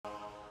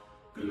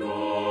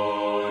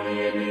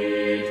Glory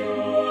be to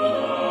the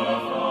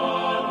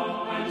Father,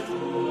 and to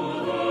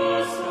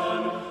the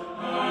Son,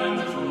 and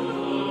to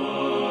the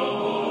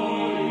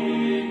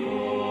Holy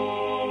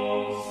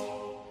Ghost,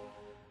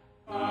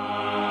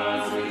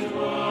 as it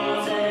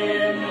was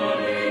in the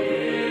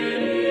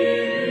beginning,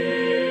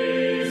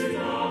 is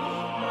now,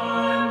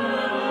 and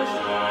ever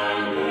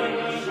shall be,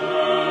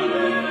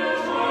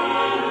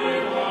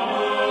 without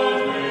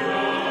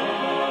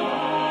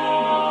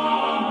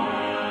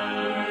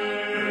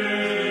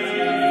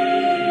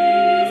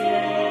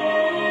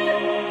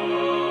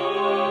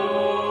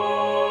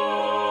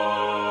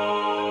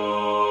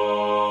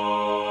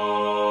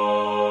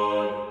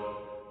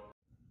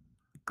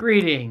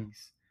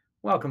Greetings.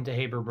 Welcome to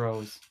Haber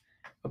Bros,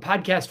 a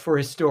podcast for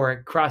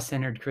historic,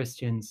 cross-centered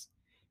Christians.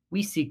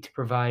 We seek to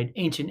provide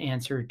ancient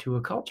answer to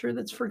a culture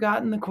that's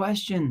forgotten the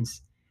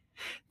questions.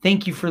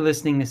 Thank you for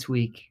listening this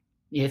week.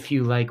 If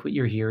you like what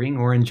you're hearing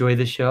or enjoy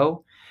the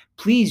show,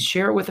 please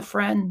share it with a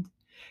friend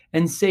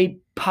and say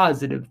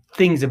positive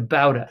things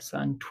about us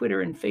on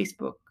Twitter and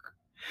Facebook.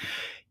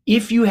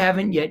 If you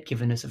haven't yet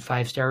given us a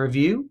 5-star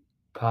review,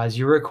 pause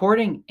your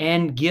recording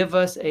and give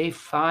us a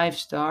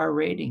 5-star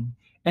rating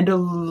and a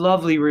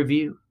lovely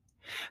review.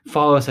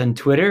 Follow us on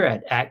Twitter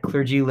at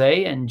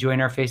 @ClergyLay and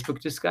join our Facebook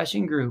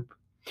discussion group.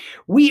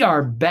 We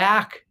are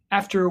back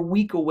after a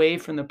week away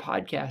from the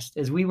podcast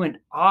as we went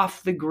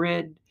off the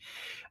grid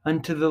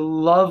onto the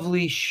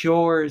lovely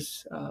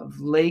shores of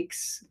lake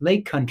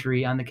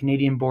country on the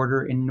Canadian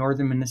border in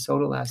northern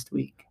Minnesota last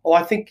week. Oh,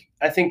 I think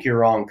you're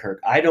wrong, Kirk.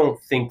 I don't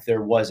think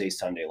there was a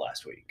Sunday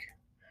last week.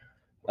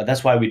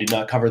 That's why we did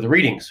not cover the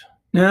readings.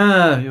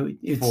 No,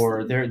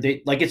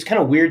 it's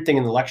kind of weird thing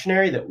in the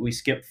lectionary that we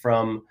skip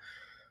from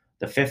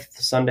the 5th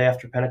Sunday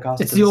after Pentecost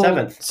it's to the the old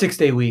 7th.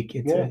 6-day week.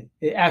 It's an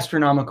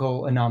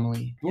astronomical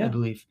anomaly, Yeah. I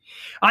believe.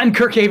 I'm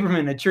Kirk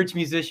Haberman, a church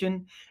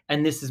musician,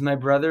 and this is my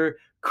brother,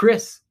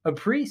 Chris, a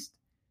priest.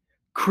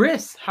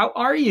 Chris, how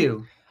are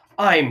you?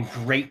 I'm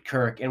great,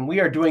 Kirk, and we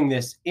are doing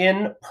this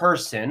in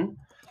person.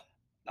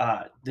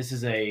 This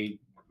is a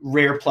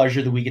rare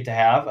pleasure that we get to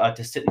have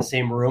to sit in the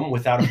same room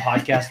without a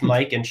podcast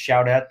mic and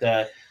shout at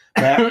the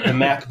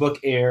MacBook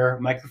Air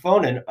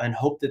microphone and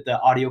hope that the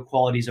audio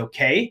quality is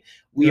okay.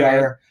 We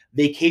are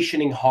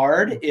vacationing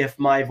hard. If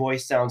my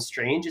voice sounds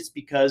strange, it's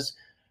because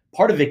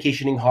part of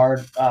vacationing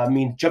hard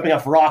means jumping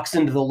off rocks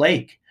into the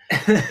lake.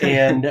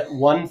 And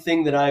one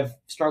thing that I've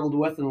struggled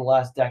with in the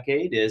last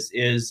decade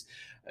is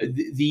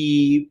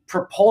the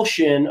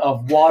propulsion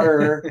of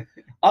water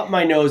up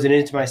my nose and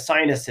into my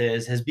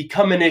sinuses has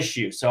become an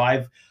issue. So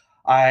I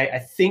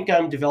think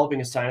I'm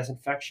developing a sinus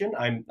infection.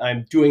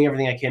 I'm doing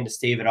everything I can to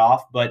stave it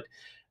off, but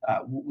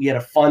we had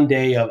a fun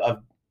day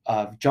of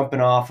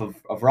jumping off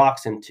of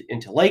rocks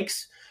into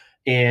lakes.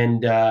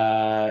 And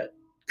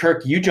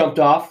Kirk, you jumped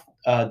off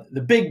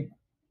the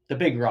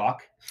big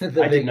rock.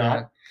 I did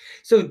not.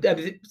 So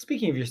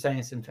speaking of your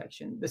sinus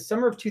infection, the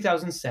summer of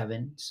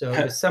 2007, so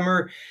the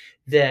summer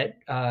that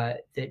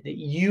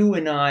you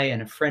and I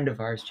and a friend of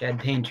ours, Chad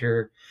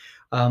Painter,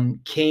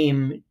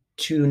 came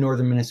to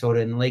northern Minnesota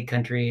in Lake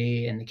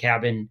Country and the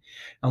cabin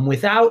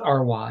without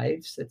our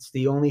wives. That's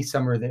the only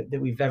summer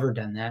that we've ever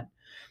done that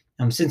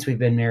since we've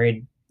been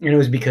married. And it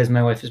was because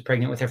my wife was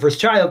pregnant with our first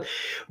child.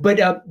 But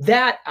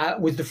that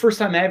was the first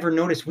time I ever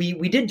noticed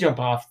we did jump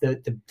off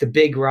the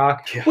big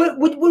rock. Yeah. What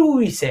would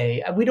we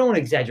say? We don't want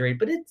to exaggerate,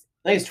 but I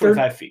think it's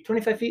 25 feet.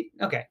 25 feet?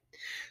 Okay.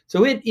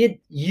 So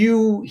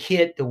you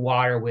hit the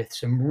water with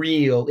some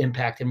real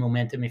impact and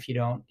momentum if you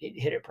don't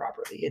hit it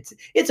properly.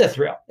 It's a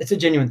thrill. It's a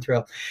genuine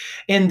thrill.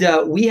 And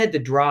we had to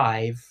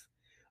drive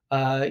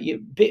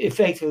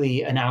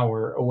effectively an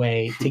hour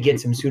away to get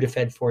some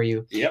Sudafed for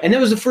you. Yep. And that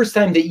was the first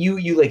time that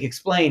you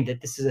explained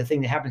that this is a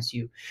thing that happens to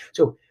you.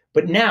 So,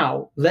 but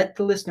now let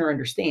the listener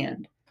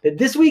understand that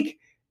this week,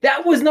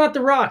 that was not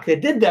the rock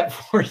that did that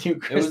for you,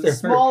 Christopher. It was a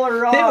smaller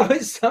rock. It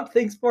was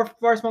something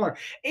far smaller.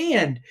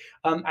 And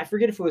I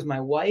forget if it was my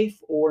wife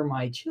or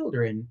my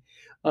children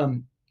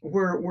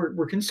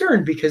were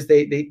concerned because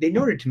they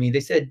noted to me,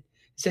 they said,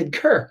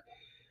 Kirk,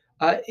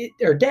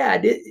 or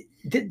Dad,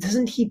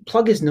 doesn't he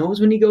plug his nose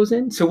when he goes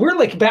in? So we're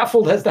like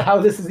baffled as to how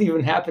this is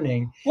even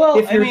happening. Well,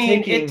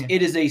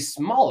 it is a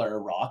smaller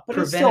rock, but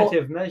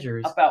preventative it's still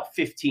measures about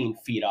 15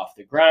 feet off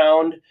the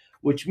ground,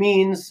 which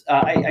means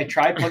I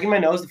tried plugging my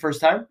nose the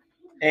first time,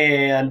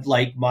 and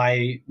like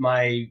my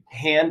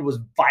hand was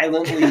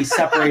violently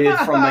separated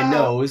from my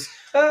nose,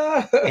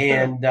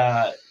 and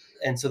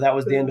so that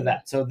was the end of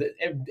that. So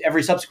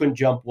every subsequent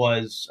jump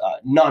was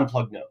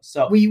non-plugged nose.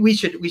 So we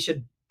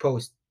should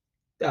post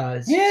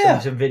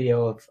some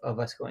video of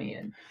us going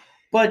in.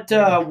 But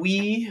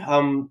we,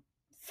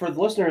 for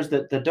the listeners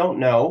that don't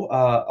know,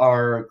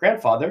 our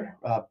grandfather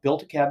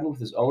built a cabin with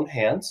his own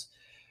hands.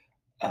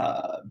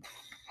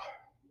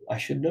 I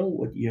should know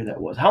what year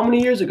that was. How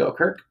many years ago,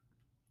 Kirk?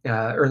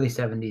 Early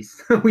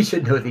 70s. We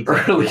should know the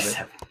exact early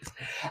year,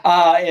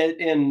 70s.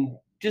 And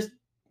just,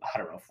 I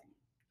don't know,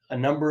 a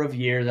number of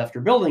years after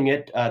building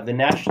it,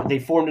 they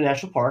formed a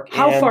national park.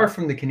 How far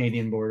from the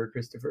Canadian border,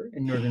 Christopher,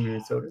 in northern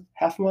Minnesota?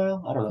 Half a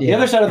mile? I don't know. The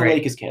other side of the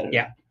lake is Canada.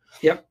 Yeah.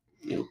 Yep.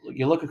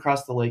 you look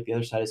across the lake, the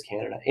other side is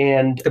Canada,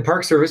 and The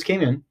Park Service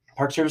came in.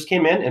 Park Service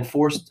came in and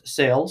forced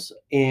sales,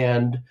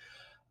 and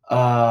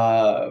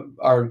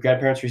our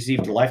grandparents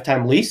received a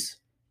lifetime lease,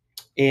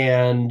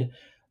 and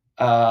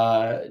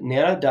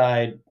Nana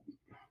died,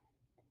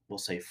 we'll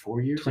say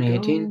 4 years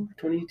 2018. ago,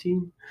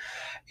 2018,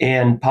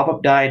 and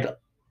Pop-Up died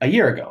a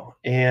year ago.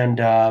 And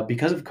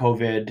because of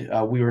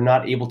COVID, we were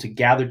not able to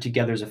gather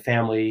together as a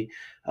family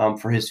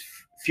for his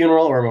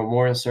funeral or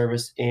memorial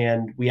service,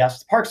 and we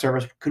asked the Park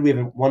Service, could we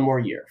have one more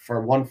year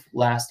for one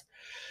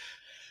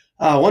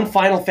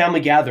final family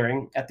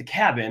gathering at the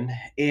cabin,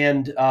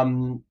 and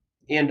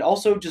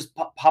also just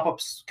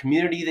Pop-Up's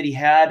community that he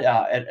had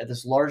at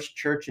this large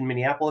church in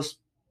Minneapolis.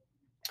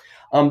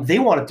 They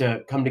wanted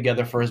to come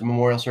together for his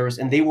memorial service,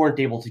 and they weren't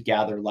able to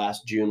gather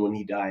last June when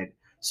he died.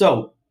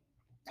 So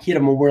he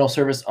had a memorial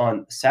service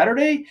on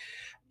Saturday,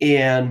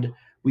 and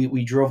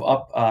we drove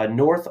up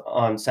north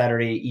on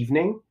Saturday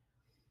evening,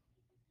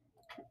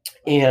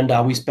 and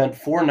we spent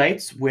 4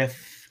 nights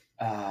with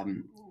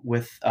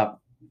our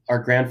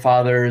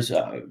grandfather's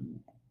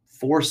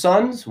 4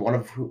 sons, one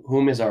of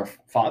whom is our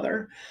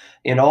father,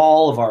 and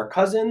all of our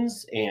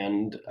cousins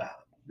and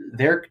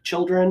their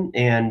children,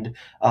 and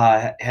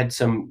had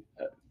some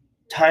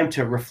time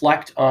to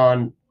reflect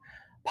on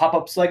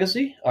Pop-Up's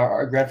legacy,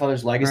 our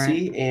grandfather's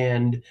legacy, Right.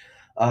 and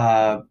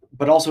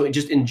but also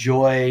just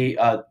enjoy.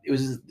 It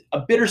was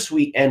a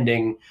bittersweet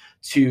ending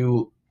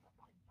to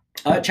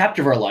a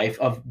chapter of our life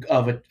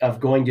of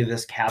going to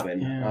this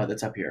cabin Yeah.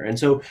 that's up here. And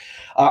so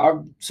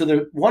so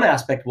the one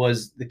aspect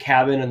was the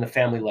cabin and the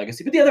family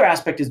legacy, but the other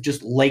aspect is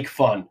just lake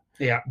fun.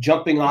 Yeah.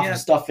 Jumping off Yeah. of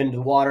stuff into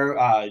the water,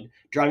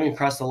 driving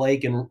across the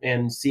lake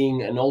and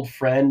seeing an old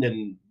friend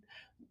and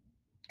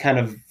kind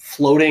of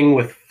floating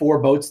with 4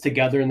 boats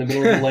together in the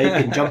middle of the lake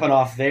and jumping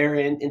off there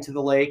into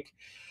the lake.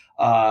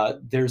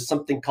 There's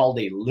something called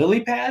a lily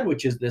pad,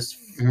 which is this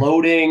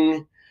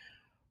floating,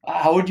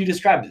 how would you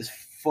describe it? This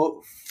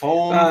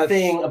foam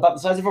thing about the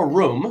size of a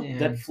room Yeah.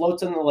 that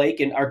floats in the lake,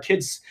 and our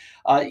kids,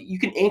 you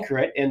can anchor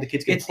it and the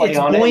kids can It's play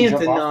on it. and buoyant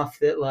jump off. enough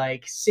that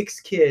like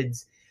 6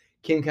 kids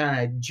can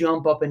kind of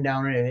jump up and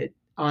down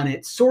on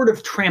it, sort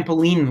of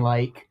trampoline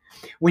like.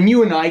 When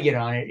you and I get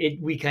on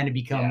it, we kind of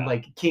become Yeah.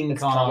 like King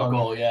It's Kong.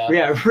 comical, yeah.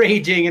 Yeah,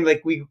 raging, and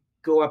like we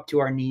go up to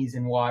our knees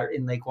in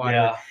lake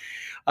water.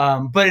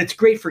 Yeah. But it's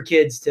great for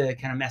kids to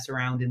kind of mess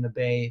around in the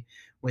bay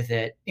with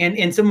it.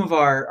 And some of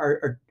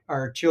our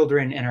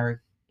children and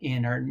our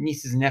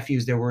nieces and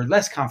nephews that were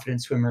less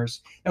confident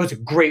swimmers, that was a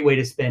great way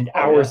to spend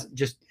hours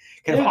just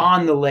kind of Yeah.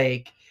 on the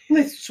lake.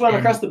 They swam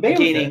and across the bay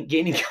with it.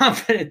 gaining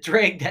confidence,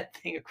 drag that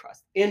thing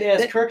across. And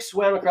as Kirk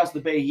swam across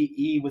the bay,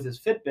 he with his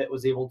Fitbit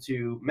was able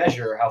to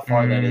measure how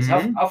far that is.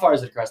 Mhm. How far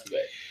is it across the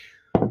bay?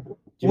 Do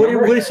you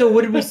remember?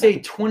 What did we say?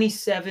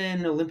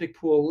 27 Olympic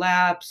pool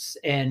laps,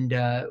 and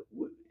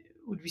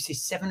would we say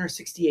 7 or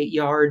 68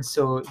 yards?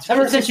 So it's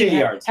 7 or 68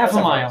 essentially yards. half That's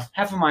a not mile, bad.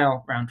 half a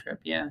mile round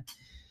trip. Yeah.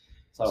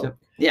 So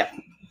yeah.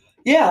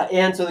 yeah,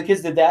 and so the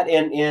kids did that,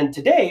 and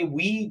today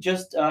we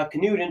just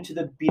canoed into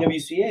the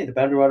BWCA, the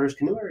Boundary Waters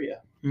Canoe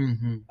Area,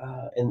 Mm-hmm.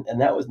 and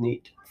that was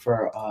neat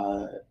for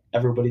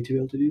everybody to be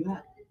able to do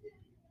that.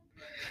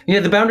 Yeah,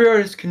 the Boundary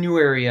Waters Canoe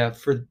Area,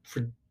 for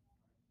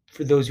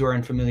those who are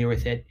unfamiliar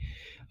with it,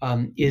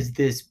 is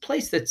this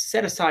place that's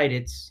set aside.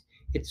 It's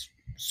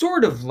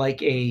sort of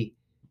like a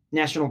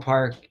national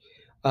park,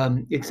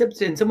 except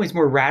in some ways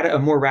a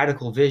more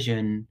radical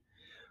vision.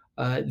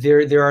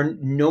 There are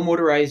no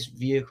motorized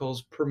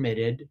vehicles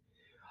permitted,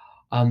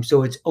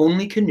 so it's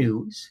only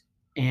canoes,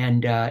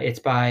 and it's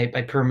by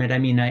permit. I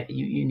mean,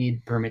 you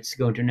need permits to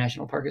go into a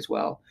national park as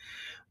well.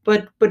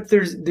 But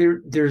there's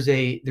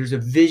a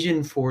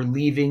vision for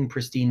leaving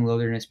pristine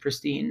wilderness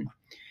pristine,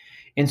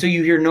 and so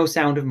you hear no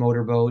sound of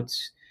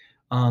motorboats.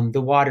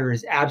 The water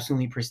is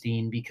absolutely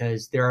pristine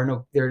because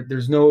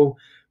there's no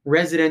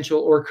residential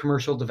or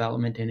commercial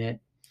development in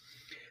it.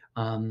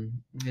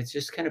 It's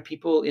just kind of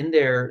people in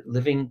there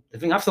living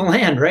off the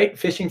land, right?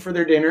 Fishing for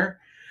their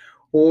dinner,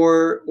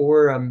 or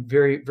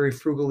very very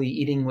frugally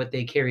eating what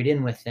they carried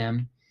in with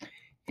them,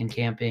 and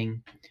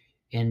camping,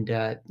 and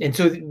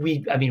so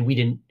we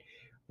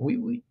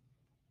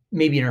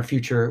maybe in our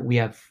future we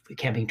have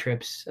camping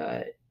trips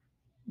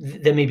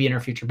that may be in our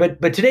future,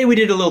 but today we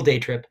did a little day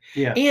trip,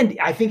 Yeah. and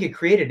I think it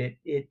created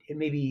it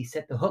maybe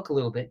set the hook a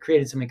little bit,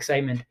 created some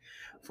excitement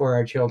for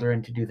our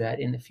children to do that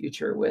in the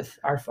future with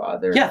our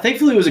father. Yeah,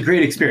 thankfully it was a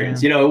great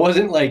experience. It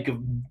wasn't like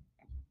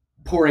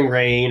pouring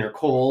rain or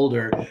cold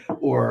or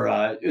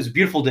it was a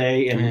beautiful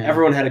day, and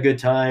everyone had a good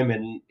time,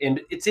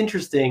 and it's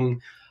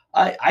interesting.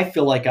 I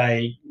feel like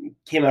I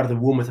came out of the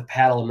womb with a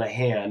paddle in my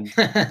hand,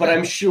 but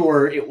I'm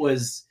sure it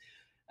was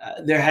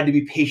there had to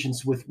be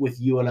patience with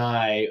you and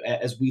I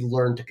as we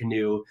learned to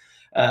canoe,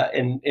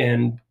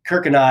 and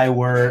Kirk and I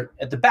were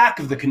at the back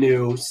of the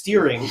canoe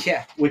steering,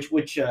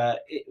 which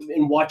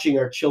in watching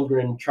our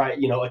children try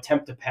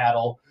attempt to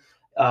paddle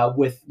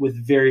with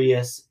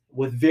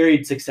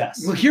varied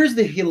success. Well, here's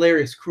the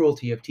hilarious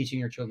cruelty of teaching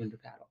your children to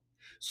paddle.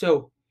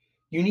 So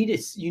you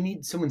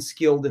need someone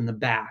skilled in the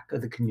back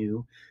of the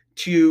canoe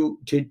to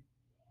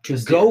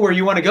go where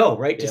you want to go,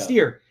 right? To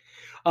steer.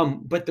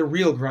 But the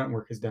real grunt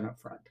work is done up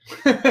front.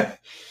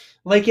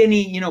 Like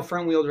any,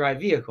 front wheel drive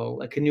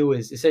vehicle, a canoe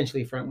is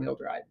essentially front wheel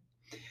drive.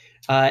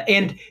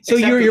 And so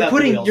Except you're without the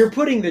putting wheels. you're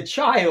putting the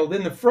child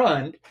in the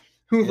front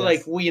who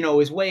Yes.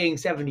 is weighing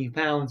 70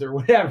 pounds or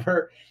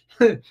whatever,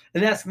 and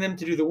asking them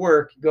to do the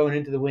work going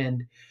into the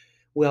wind.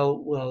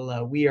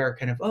 Well, we are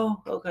kind of,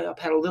 okay, I'll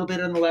paddle a little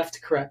bit on the left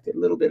to correct it, a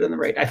little bit on the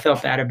right. I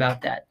felt bad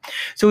about that.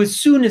 So as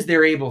soon as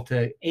they're able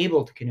to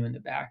canoe in the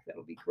back,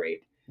 that'll be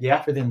great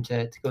Yeah. for them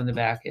to go in the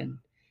back and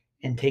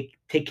take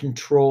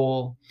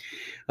control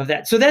of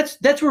that. So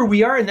that's where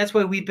we are, and that's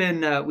why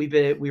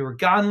we were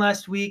gone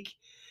last week.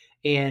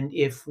 And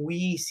if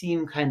we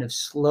seem kind of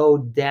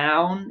slowed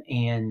down,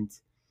 and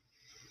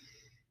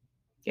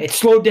it's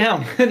slowed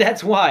down,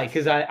 that's why,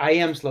 because I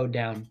am slowed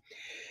down,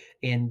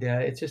 and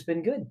it's just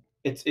been good.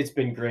 It's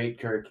been great,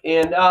 Kirk.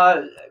 And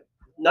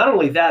not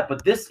only that,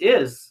 but this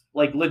is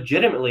like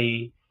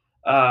legitimately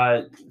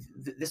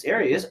this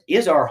area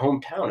is our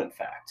hometown, in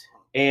fact.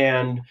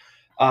 And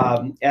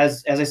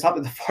as I stopped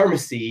at the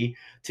pharmacy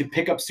to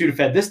pick up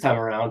Sudafed this time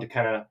around to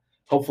kind of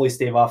hopefully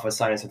stave off a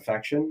sinus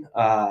infection,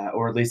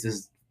 or at least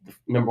is the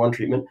number one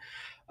treatment.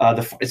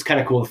 It's kind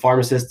of cool. The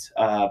pharmacist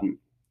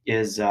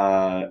isn't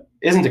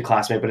a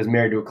classmate, but is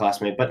married to a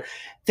classmate. But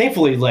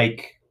thankfully,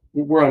 like,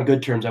 we're on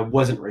good terms. I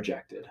wasn't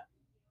rejected.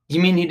 You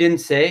mean he didn't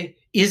say,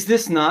 "Is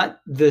this not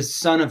the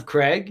son of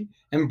Craig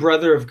and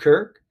brother of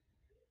Kirk"?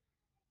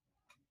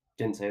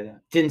 Didn't say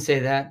that. Didn't say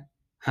that.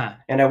 Huh.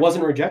 And I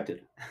wasn't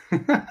rejected.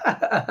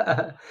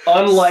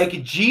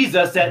 Unlike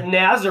Jesus at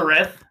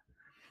Nazareth.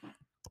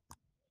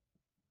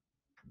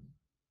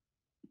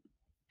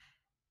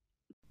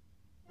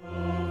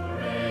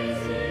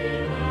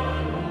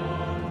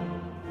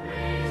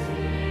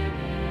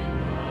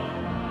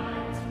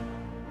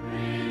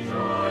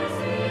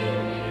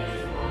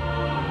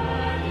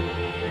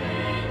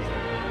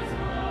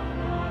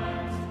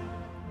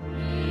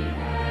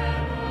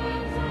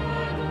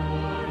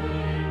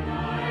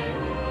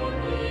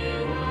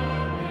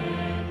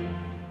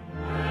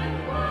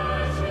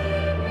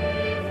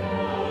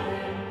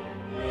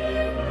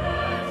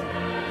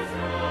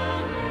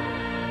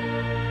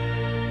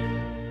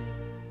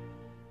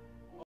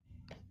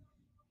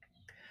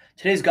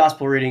 Today's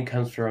gospel reading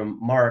comes from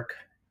Mark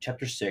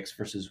chapter 6,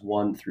 verses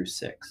 1 through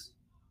 6.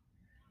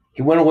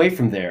 He went away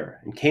from there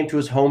and came to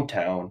his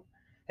hometown,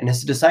 and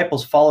his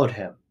disciples followed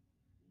him.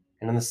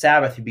 And on the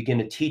Sabbath he began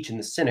to teach in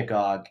the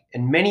synagogue,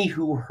 and many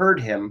who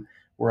heard him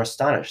were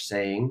astonished,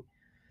 saying,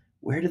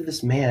 "Where did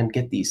this man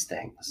get these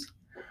things?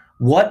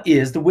 What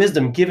is the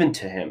wisdom given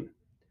to him?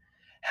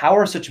 How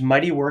are such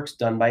mighty works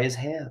done by his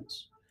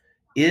hands?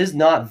 Is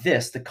not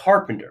this the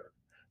carpenter,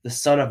 the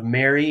son of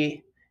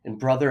Mary, and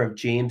brother of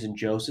James and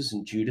Joseph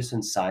and Judas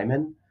and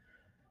Simon?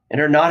 And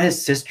are not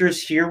his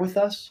sisters here with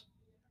us?"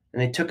 And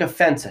they took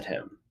offense at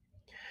him.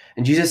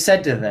 And Jesus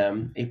said to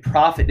them, "A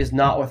prophet is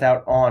not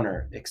without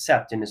honor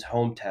except in his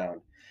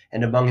hometown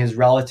and among his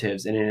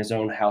relatives and in his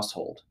own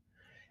household."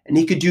 And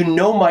he could do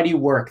no mighty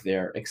work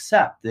there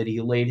except that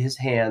he laid his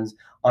hands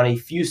on a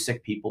few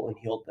sick people and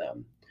healed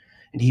them.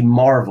 And he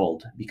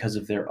marveled because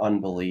of their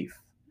unbelief.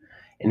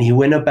 And he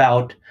went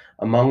about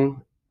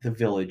among the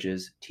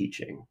villages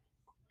teaching.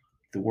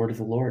 The word of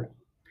the Lord.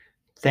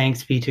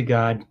 Thanks be to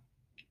God.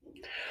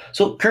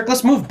 So, Kirk,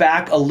 let's move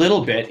back a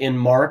little bit in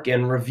Mark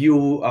and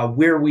review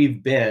where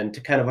we've been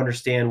to kind of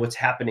understand what's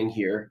happening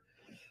here.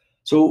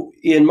 So,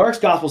 in Mark's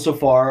gospel so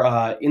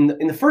far, in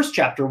the first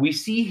chapter, we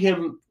see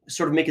him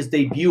sort of make his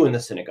debut in the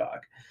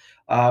synagogue,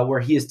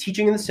 where he is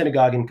teaching in the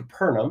synagogue in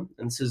Capernaum.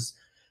 And this is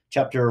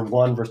chapter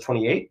 1, verse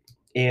 28.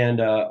 And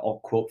I'll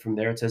quote from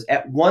there. It says,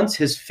 "At once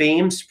his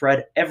fame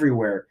spread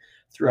everywhere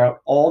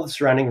throughout all the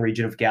surrounding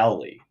region of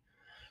Galilee."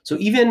 So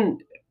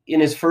even in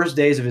his first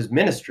days of his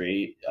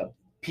ministry,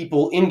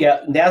 people in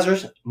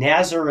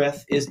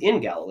Nazareth is in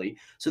Galilee,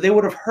 so they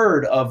would have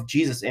heard of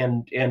Jesus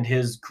and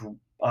his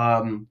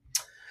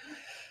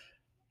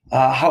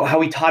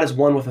how he taught as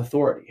one with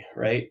authority,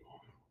 right?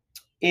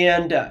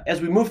 And as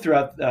we move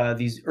throughout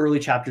these early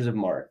chapters of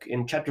Mark,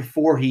 in chapter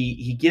 4,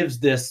 he gives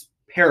this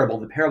parable,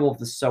 the parable of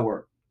the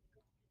sower.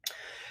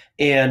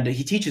 And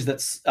he teaches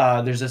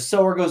that there's a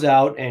sower goes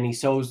out and he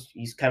sows,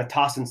 he's kind of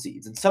tossing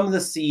seeds. And some of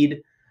the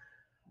seed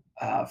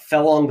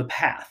fell along the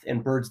path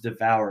and birds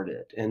devoured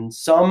it. And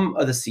some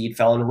of the seed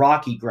fell in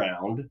rocky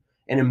ground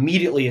and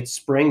immediately it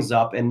springs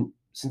up. And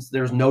since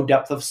there's no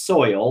depth of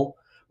soil,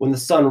 when the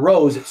sun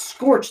rose, it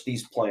scorched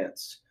these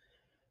plants.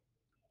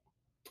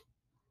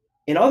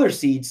 And other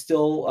seeds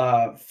still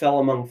fell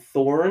among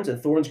thorns,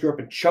 and thorns grew up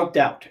and choked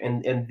out.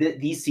 And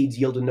these seeds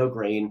yielded no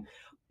grain.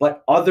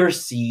 But other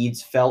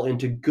seeds fell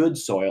into good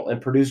soil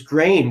and produced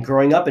grain,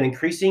 growing up and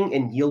increasing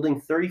and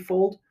yielding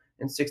 30-fold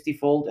and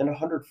 60-fold and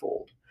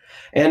 100-fold.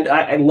 And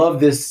I love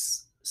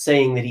this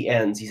saying that he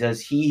ends. He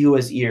says, "He who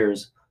has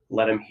ears,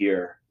 let him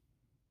hear."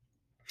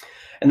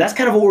 And that's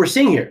kind of what we're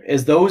seeing here,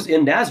 is those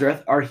in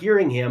Nazareth are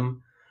hearing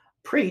him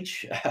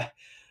preach,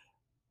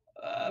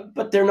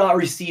 but they're not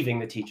receiving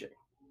the teaching.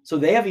 So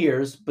they have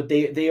ears, but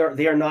they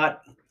are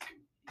not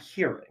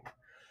hearing.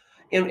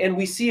 And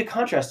we see a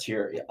contrast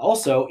here.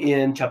 Also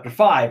in chapter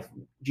 5,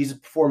 Jesus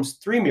performs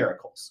 3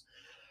 miracles.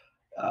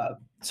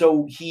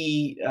 So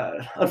he,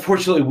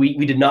 unfortunately,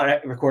 we did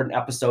not record an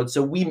episode,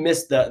 so we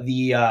missed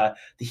the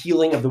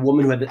healing of the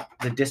woman who had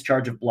the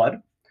discharge of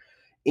blood,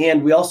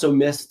 and we also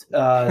missed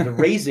the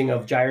raising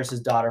of Jairus'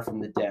 daughter from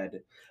the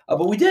dead.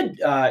 But we did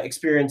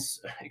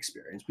experience.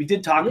 We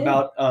did talk Yeah.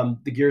 about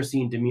the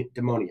Gerasene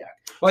demoniac.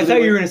 Well, I So thought there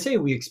you were were- going to say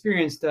we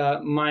experienced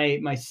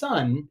my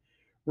son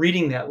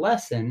reading that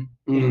lesson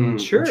in in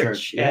church,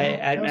 church. Yeah,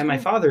 that was at my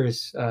cool.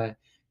 father's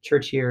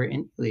church here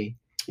in Italy.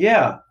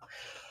 Yeah.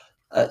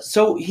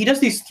 So he does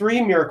these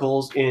 3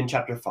 miracles in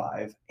chapter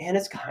 5, and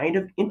it's kind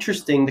of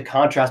interesting the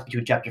contrast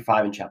between chapter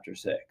 5 and chapter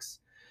 6.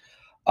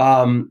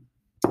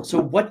 So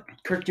what,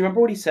 Kirk, do you remember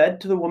what he said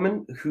to the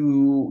woman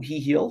who he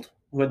healed,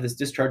 who had this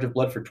discharge of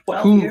blood for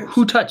 12 years?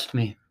 Who touched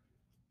me?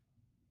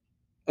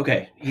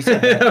 Okay, he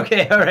said that.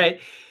 Okay, all right.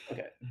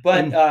 Okay,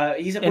 but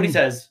And- he said what he and-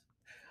 says.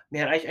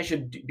 Man, I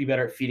should be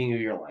better at feeding you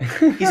your life.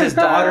 He says,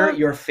 "Daughter,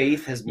 your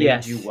faith has made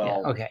Yes, you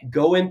well. yeah, okay.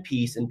 Go in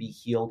peace and be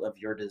healed of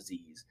your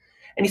disease."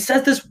 And he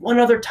says this one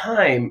other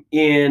time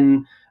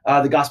in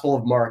the Gospel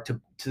of Mark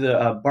to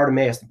the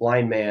Bartimaeus, the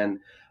blind man,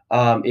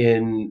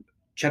 in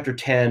chapter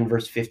 10,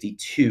 verse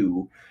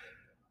 52.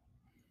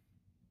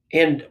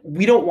 And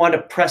we don't want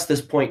to press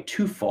this point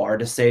too far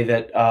to say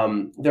that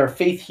there are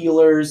faith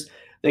healers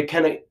that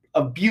kind of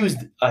abuse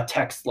a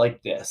text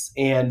like this.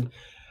 And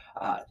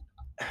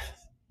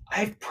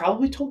I've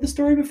probably told this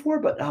story before,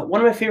 but one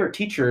of my favorite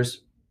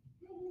teachers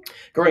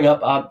growing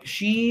up,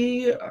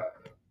 she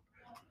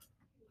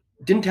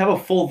didn't have a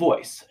full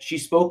voice. She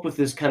spoke with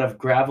this kind of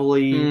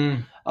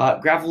gravelly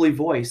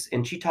voice,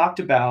 and she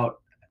talked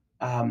about,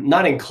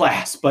 not in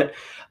class, but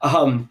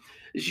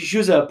she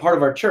was a part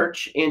of our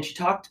church, and she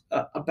talked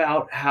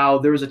about how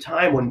there was a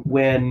time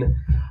when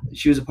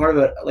she was a part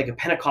of a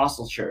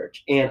Pentecostal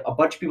church, and a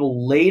bunch of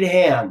people laid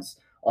hands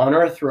on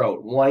her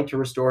throat, wanting to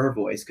restore her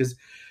voice, because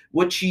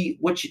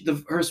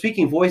her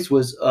speaking voice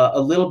was a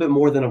little bit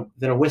more than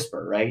a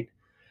whisper, right?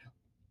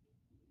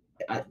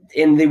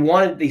 And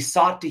they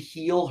sought to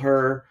heal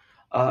her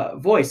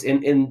voice,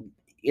 and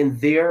in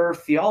their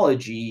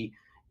theology,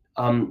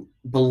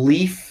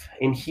 belief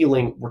and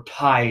healing were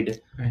tied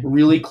Right.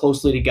 really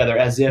closely together,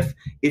 as if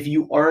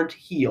you aren't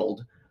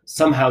healed,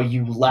 somehow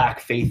you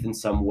lack faith in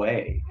some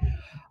way.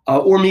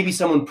 Or maybe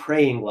someone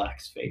praying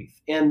lacks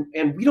faith, and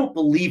we don't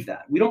believe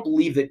that. We don't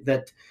believe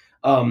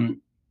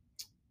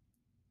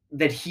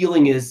that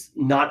healing is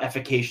not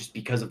efficacious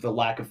because of the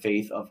lack of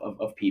faith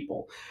of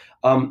people.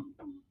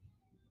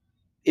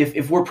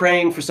 If we're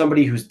praying for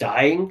somebody who's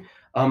dying,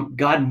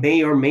 God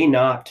may or may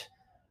not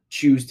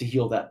choose to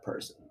heal that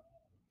person,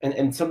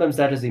 and sometimes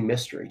that is a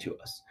mystery to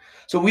us.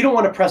 So we don't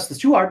want to press this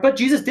too hard. But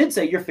Jesus did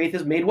say, "Your faith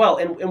is made well,"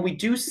 and we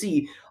do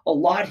see a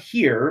lot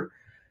here.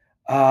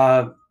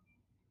 That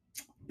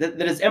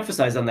is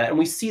emphasized on that, and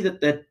we see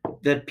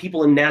that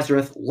people in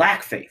Nazareth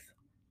lack faith.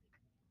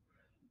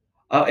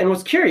 And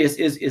what's curious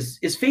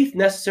is faith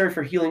necessary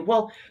for healing?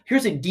 Well,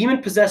 here's a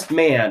demon-possessed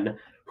man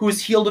who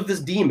is healed of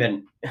this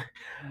demon.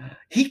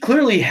 He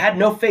clearly had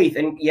no faith,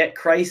 and yet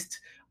Christ,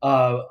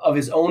 of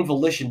his own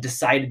volition,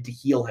 decided to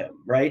heal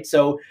him. Right?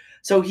 So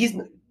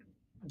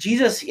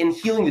Jesus, in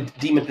healing the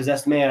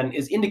demon-possessed man,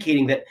 is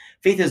indicating that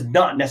faith is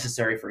not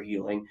necessary for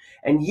healing,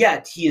 and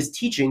yet he is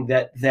teaching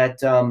that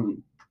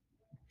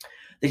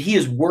he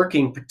is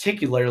working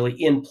particularly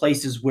in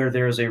places where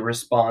there is a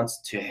response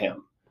to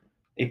him,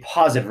 a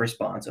positive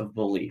response of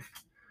belief.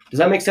 Does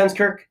that make sense,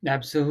 Kirk?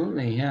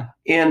 Absolutely, yeah.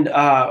 And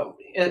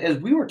as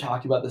we were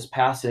talking about this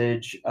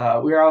passage,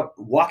 we were out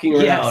walking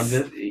around,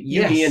 Yes.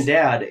 you, me, and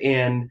Dad,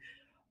 and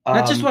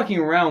Not just walking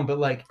around, but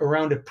like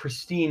around a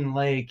pristine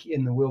lake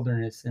in the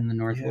wilderness in the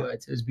North Yeah.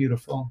 Woods. It was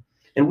beautiful.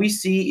 And we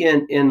see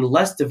in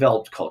less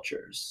developed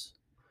cultures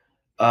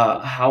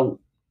how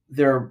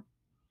there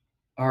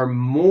are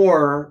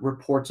more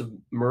reports of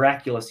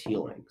miraculous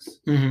healings.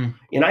 Mm-hmm.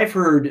 And I've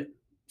heard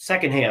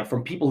secondhand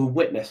from people who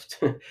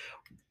witnessed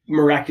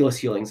miraculous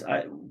healings.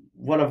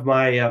 One of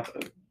my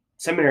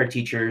seminary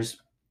teachers,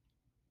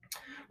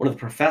 one of the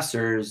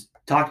professors,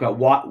 talked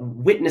about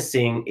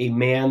witnessing a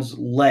man's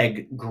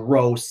leg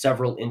grow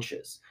several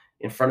inches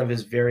in front of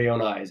his very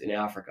own eyes in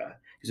Africa.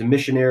 He was a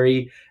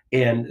missionary,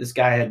 and this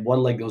guy had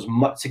one leg that was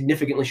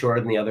significantly shorter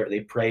than the other.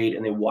 They prayed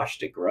and they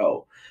watched it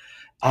grow.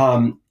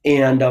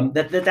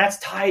 That's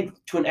tied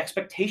to an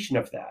expectation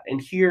of that. And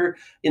here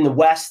in the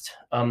West,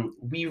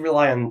 we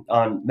rely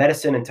on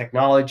medicine and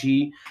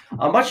technology,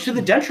 much to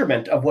the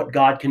detriment of what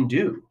God can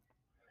do.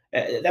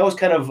 That was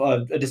kind of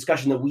a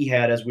discussion that we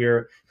had as we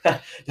were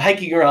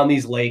hiking around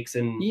these lakes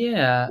and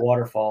Yeah.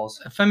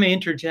 waterfalls. If I may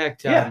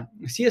interject, Yeah.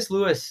 C.S.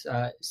 Lewis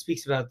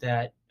speaks about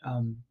that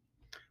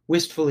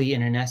wistfully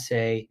in an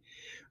essay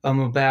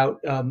about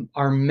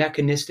our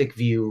mechanistic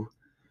view,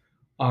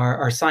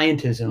 our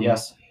scientism.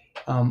 Yes.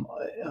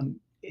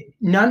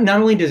 Not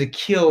only does it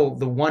kill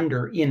the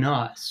wonder in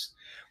us,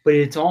 but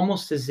it's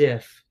almost as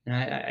if, and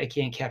I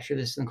can't capture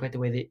this in quite the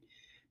way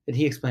that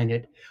he explained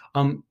it,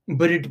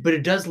 but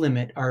it does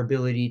limit our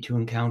ability to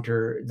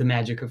encounter the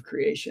magic of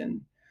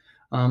creation.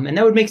 And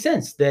that would make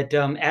sense that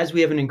as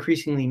we have an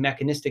increasingly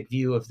mechanistic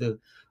view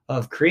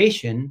of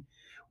creation,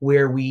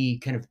 where we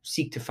kind of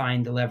seek to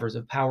find the levers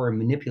of power and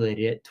manipulate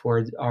it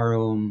towards our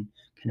own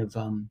kind of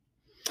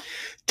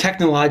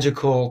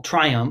technological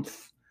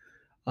triumph,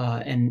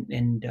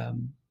 and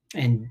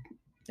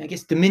I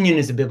guess dominion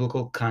is a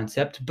biblical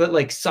concept, but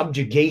like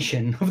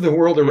subjugation of the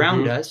world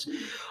around us,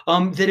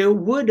 that it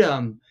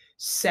would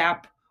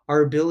sap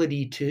our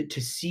ability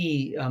to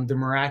see the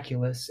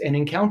miraculous and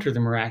encounter the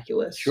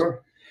miraculous.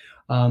 Sure.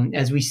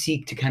 As we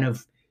seek to kind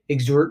of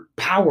exert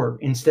power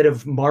instead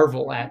of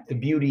marvel at the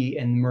beauty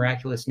and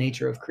miraculous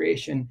nature of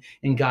creation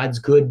and God's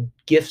good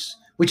gifts,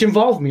 which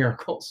involve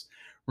miracles,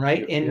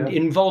 right? And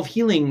involve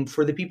healing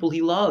for the people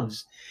he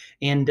loves.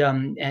 And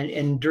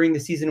during the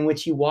season in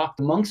which he walked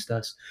amongst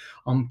us,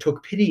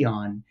 took pity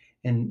on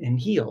and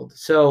healed.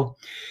 So,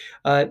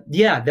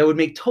 that would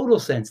make total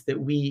sense that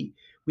we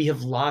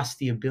have lost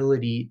the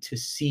ability to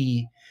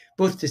see,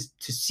 both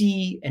to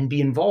see and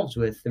be involved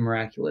with the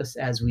miraculous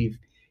as we've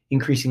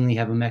increasingly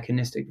have a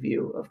mechanistic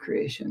view of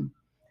creation.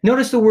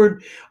 Notice the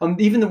word,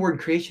 even the word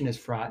creation is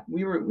fraught.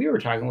 We were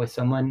talking with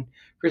someone,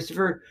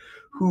 Christopher,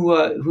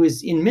 who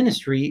is in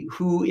ministry,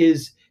 who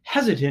is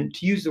hesitant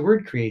to use the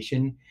word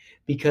creation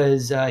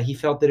because he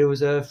felt that it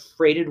was a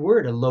freighted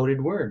word, a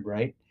loaded word,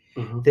 right?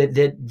 Mm-hmm.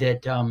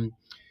 That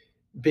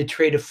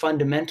betrayed a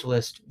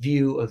fundamentalist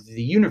view of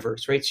the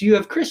universe, right? So you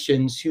have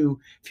Christians who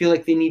feel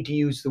like they need to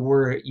use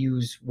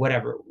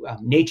whatever,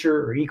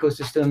 nature or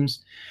ecosystems,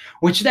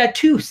 which that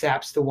too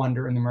saps the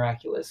wonder and the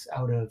miraculous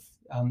out of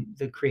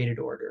the created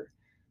order.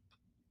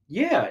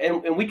 Yeah,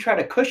 and we try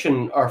to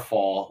cushion our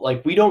fall.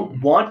 Like, we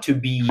don't want to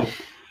be...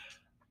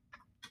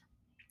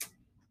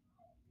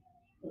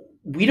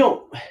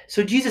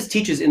 So Jesus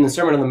teaches in the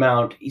Sermon on the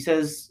Mount, he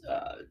says...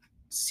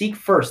 seek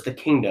first the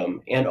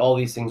kingdom, and all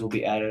these things will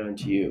be added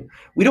unto you.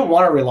 We don't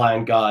want to rely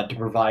on God to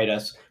provide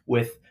us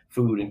with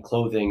food and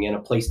clothing and a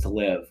place to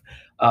live.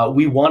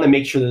 We want to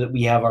make sure that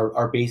we have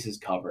our bases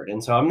covered.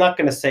 And so I'm not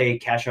going to say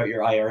cash out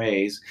your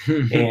IRAs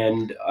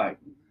and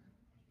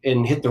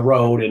hit the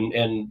road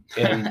and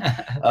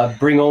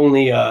bring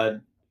only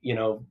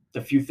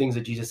the few things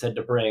that Jesus said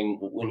to bring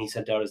when he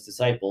sent out his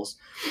disciples.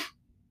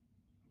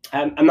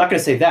 I'm not going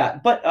to say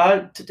that,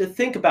 but to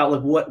think about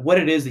like what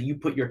it is that you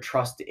put your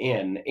trust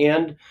in,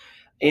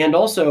 and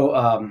also,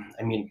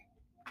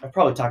 I've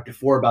probably talked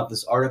before about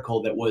this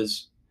article that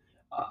was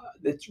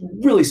that's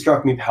really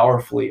struck me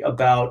powerfully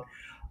about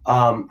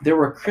there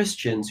were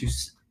Christians who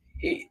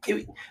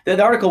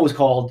the article was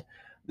called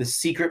 "The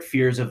Secret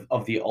Fears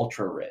of the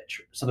Ultra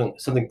Rich," something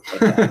like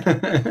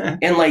that,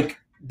 and like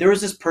there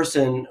was this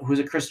person who's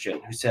a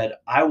Christian who said,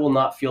 "I will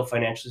not feel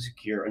financially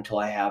secure until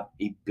I have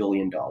 $1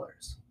 billion."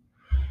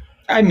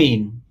 I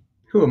mean,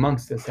 who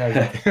amongst us has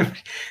that?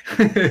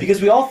 Because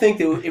we all think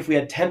that if we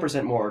had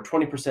 10% more or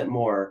 20%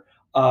 more,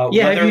 have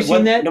you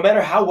seen that? No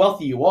matter how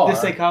wealthy you are, the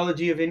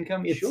psychology of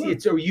income, it's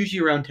usually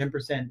around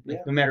 10%.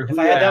 No matter who. If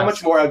I had that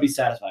much more, I would be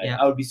satisfied.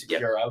 Yeah. I would be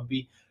secure. I would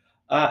be,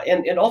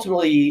 and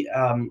ultimately,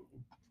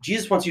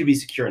 Jesus wants you to be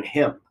secure in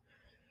Him,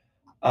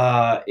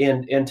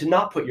 and to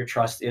not put your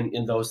trust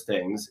in those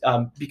things,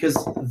 because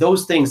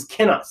those things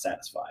cannot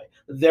satisfy.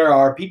 There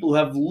are people who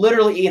have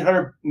literally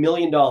 $800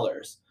 million.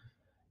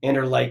 And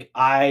are like,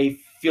 I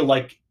feel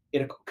like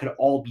it could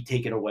all be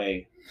taken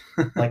away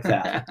like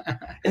that.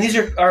 And these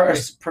are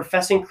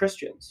professing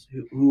Christians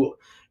who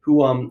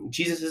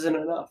Jesus isn't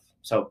enough.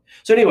 So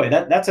anyway,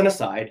 that's an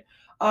aside.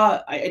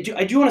 I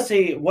do want to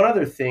say one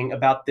other thing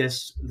about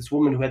this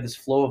woman who had this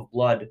flow of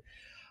blood,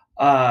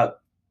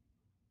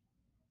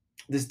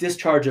 this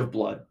discharge of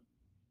blood.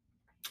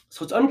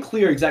 So it's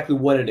unclear exactly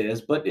what it is,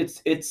 but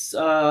it's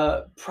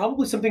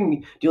probably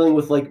something dealing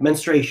with like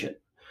menstruation.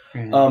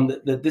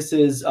 That this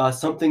is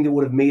something that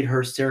would have made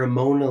her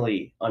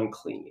ceremonially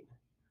unclean,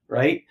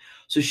 right?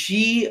 So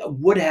she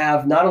would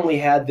have not only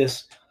had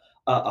this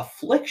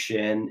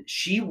affliction,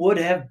 she would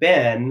have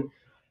been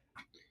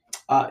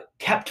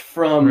kept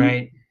from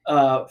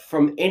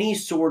any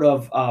sort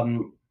of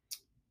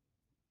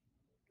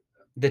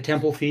the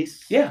temple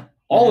feasts. Yeah,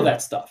 all of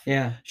that stuff.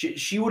 Yeah,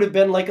 she would have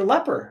been like a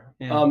leper.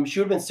 Yeah. She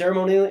would have been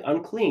ceremonially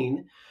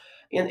unclean.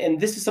 And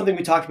this is something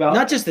we talked about.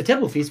 Not just the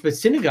temple feast, but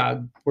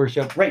synagogue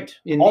worship. Right.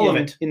 All of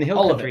it. In the hill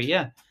all country, of it.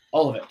 yeah.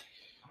 All of it.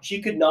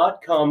 She could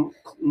not come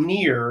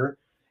near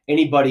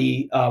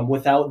anybody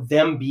without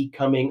them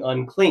becoming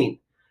unclean.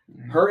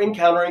 Her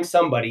encountering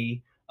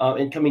somebody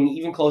and coming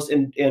even close,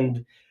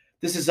 and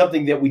this is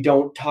something that we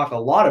don't talk a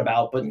lot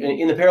about, but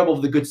in the parable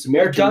of the Good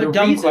Samaritan,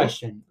 dumb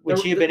question. Would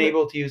she have been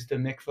able to use the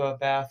mikvah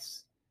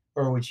baths,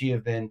 or would she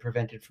have been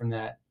prevented from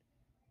that?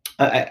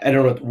 I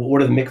don't know.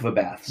 What are the mikvah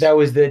baths? That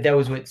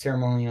was what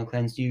ceremonial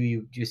cleansed you.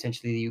 You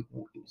essentially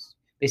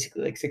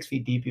basically like 6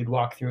 feet deep. You'd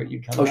walk through it.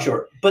 You'd come out.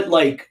 Sure, but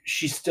like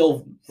she's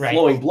still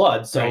flowing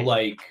blood, so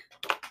like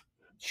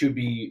should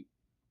be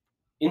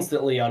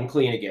instantly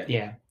unclean again.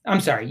 Yeah,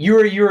 I'm sorry.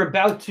 You're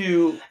about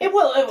to.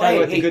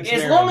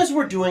 As long as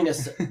we're doing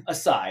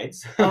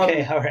asides.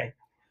 Okay, all right.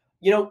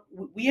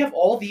 We have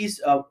all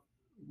these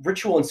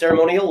ritual and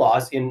ceremonial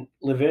laws in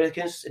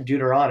Leviticus and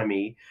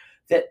Deuteronomy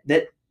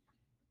that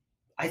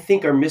I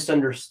think, are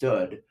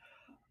misunderstood,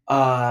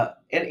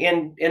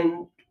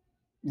 and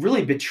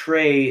really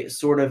betray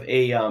sort of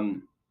a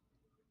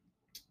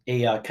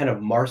kind of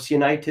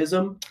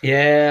Marcionitism.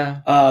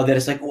 Yeah. That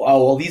it's like,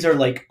 oh, well, these are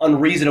like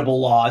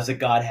unreasonable laws that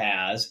God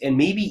has, and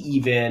maybe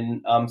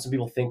even some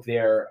people think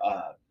they're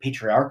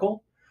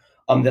patriarchal.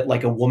 That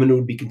like a woman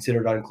would be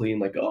considered unclean.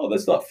 Like, oh,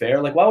 that's not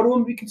fair. Like, why would a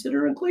woman be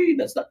considered unclean?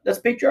 That's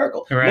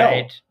patriarchal.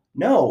 Right.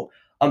 No.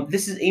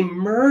 This is a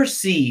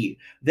mercy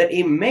that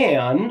a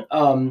man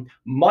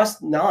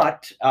must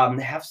not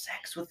have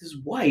sex with his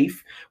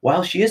wife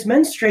while she is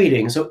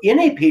menstruating. So in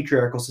a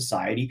patriarchal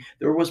society,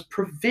 there was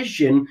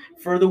provision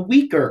for the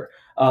weaker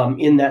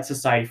in that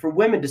society, for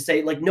women to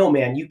say, like, no,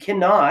 man, you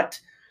cannot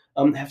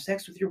have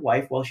sex with your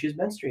wife while she is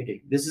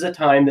menstruating. This is a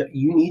time that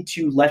you need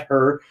to let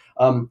her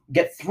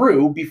get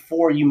through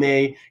before you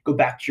may go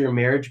back to your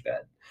marriage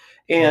bed.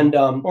 And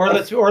or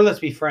let's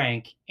be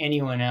frank,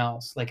 anyone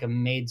else, like a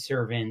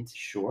maidservant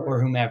sure,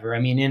 or whomever. I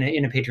mean,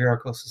 in a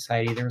patriarchal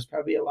society, there was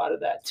probably a lot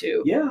of that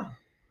too.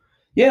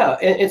 Yeah.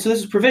 And so this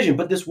is provision,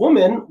 but this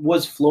woman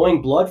was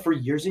flowing blood for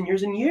years and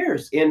years and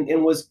years,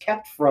 and was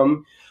kept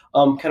from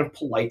kind of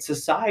polite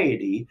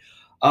society.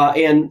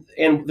 And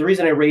the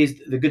reason I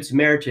raised the Good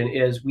Samaritan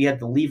is we had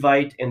the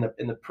Levite and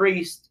the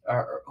priest.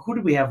 Who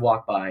did we have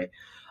walk by?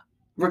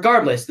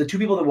 Regardless, the two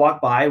people that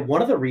walked by,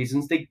 one of the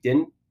reasons they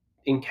didn't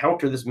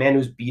encounter this man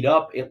who's beat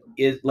up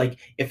is like,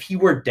 if he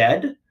were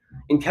dead,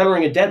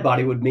 encountering a dead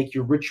body would make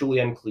you ritually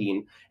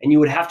unclean, and you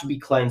would have to be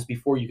cleansed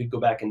before you could go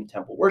back into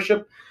temple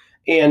worship.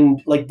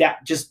 And like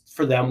that, just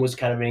for them, was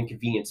kind of an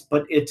inconvenience.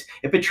 But it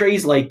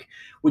betrays like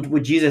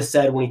what Jesus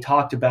said when he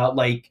talked about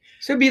like,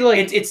 so it'd be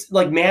like it's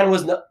like man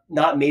was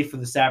not made for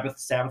the Sabbath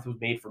was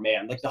made for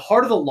man. Like the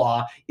heart of the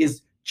law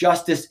is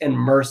justice and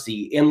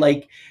mercy, and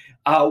like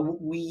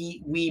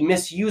we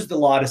misuse the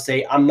law to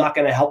say, I'm not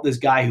going to help this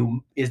guy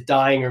who is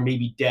dying or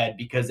maybe dead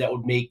because that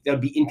would be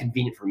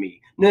inconvenient for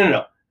me.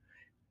 No.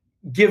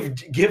 Give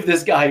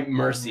this guy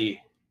mercy,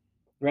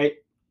 right?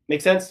 Make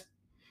sense?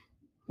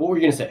 What were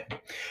you going to say?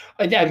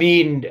 I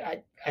mean,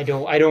 I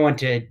don't want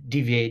to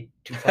deviate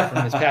too far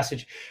from this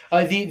passage.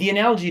 The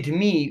analogy to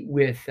me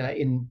with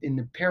in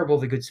the parable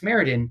of the Good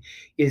Samaritan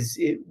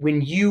is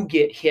when you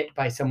get hit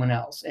by someone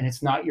else and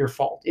it's not your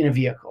fault in a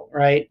vehicle,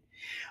 right?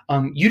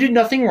 You did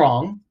nothing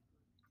wrong,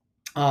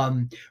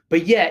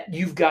 but yet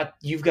you've got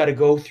to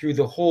go through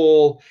the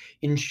whole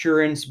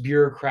insurance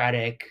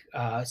bureaucratic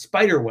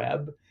spider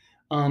web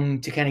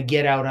to kind of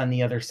get out on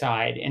the other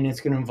side, and it's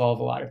going to involve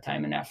a lot of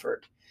time and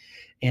effort.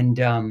 And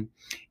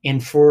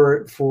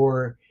for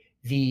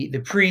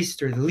the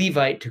priest or the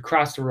Levite to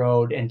cross the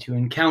road and to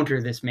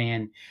encounter this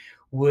man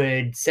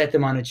would set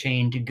them on a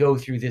chain to go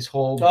through this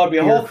whole it'd be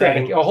a whole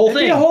thing. A whole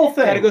thing.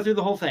 Got to go through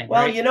the whole thing.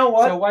 Well, right? You know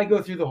what? So why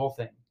go through the whole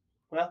thing?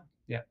 Well,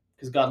 yeah,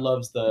 because God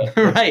loves the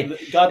right.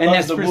 God and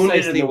loves that's the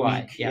wounded and the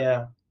why. weak.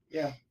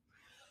 Yeah.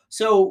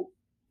 So,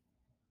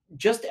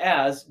 just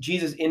as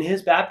Jesus in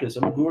his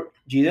baptism,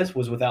 Jesus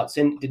was without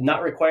sin, did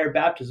not require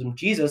baptism.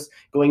 Jesus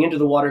going into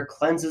the water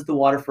cleanses the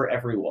water for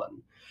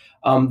everyone.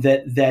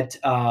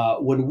 That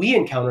when we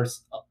encounter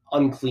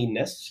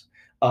uncleanness,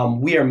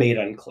 we are made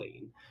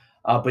unclean.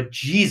 But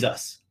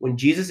when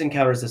Jesus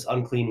encounters this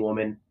unclean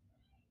woman,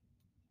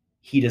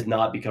 he does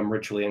not become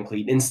ritually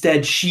unclean.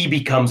 Instead, she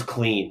becomes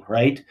clean,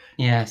 right?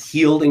 Yes.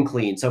 Healed and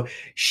clean. So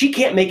she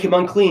can't make him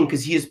unclean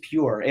because he is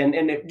pure. And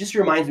it just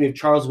reminds me of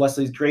Charles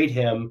Wesley's great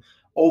hymn,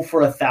 "Oh,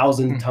 for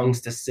 1,000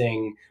 tongues to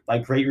sing, my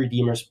great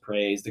Redeemer's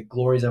praise, the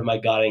glories of my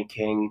God and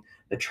King,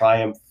 the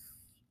triumphs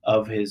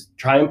of his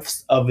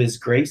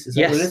grace." Is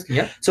that what it is?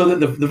 Yeah. So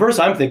the verse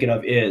I'm thinking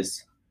of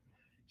is,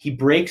 he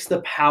breaks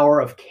the power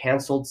of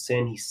canceled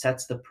sin. He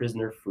sets the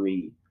prisoner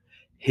free.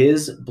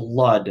 His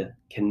blood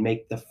can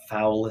make the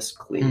foulest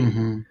clean.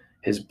 Mm-hmm.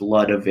 His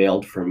blood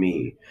availed for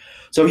me.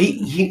 So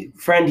he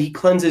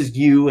cleanses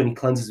you and he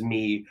cleanses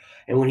me.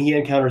 And when he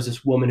encounters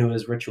this woman who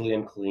is ritually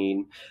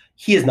unclean,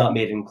 he is not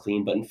made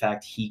unclean, but in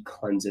fact, he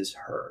cleanses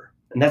her.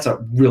 And that's a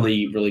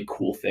really, really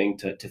cool thing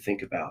to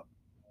think about.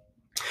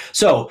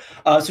 So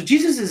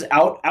Jesus is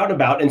out and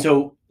about. And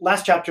so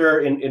last chapter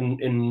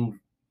in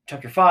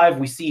chapter 5,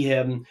 we see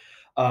him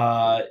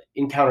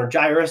encounter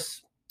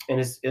Jairus and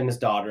his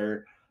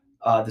daughter,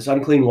 this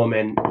unclean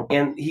woman,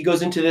 and he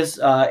goes into this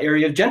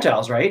area of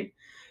Gentiles, right?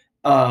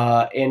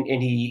 And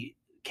he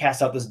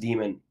casts out this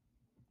demon.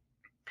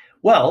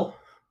 Well,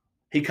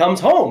 he comes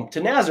home to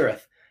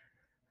Nazareth,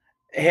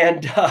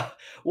 and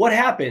what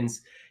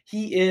happens?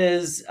 He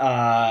is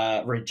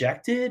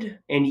rejected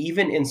and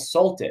even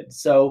insulted.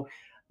 So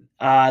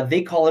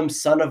they call him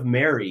Son of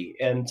Mary,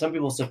 and some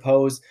people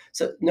suppose.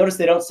 So notice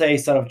they don't say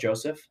Son of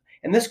Joseph,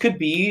 and this could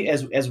be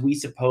as we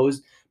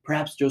suppose.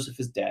 Perhaps Joseph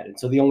is dead, and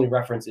so the only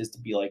reference is to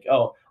be like,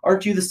 "Oh,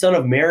 aren't you the son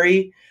of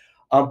Mary?"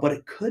 But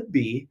it could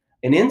be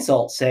an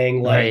insult,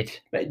 saying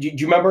like, right. Do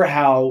you remember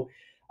how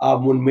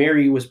when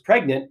Mary was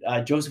pregnant,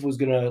 Joseph was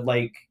gonna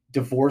like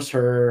divorce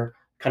her,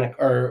 kind of,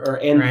 or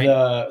end right.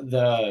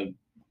 the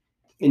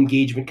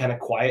engagement kind of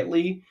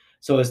quietly,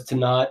 so as to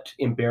not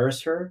embarrass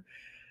her.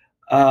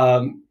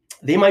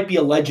 They might be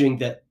alleging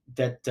that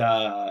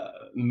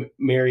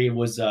Mary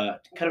was kind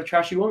of a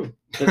trashy woman.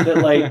 That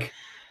like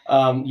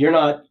you're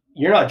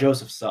not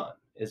Joseph's son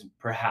is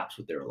perhaps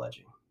what they're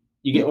alleging.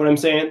 You get what I'm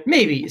saying?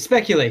 Maybe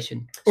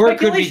speculation, or it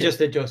could be Speculation. just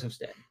that Joseph's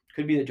dead.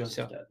 Could be that Joseph's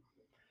So.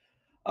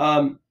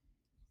 dead.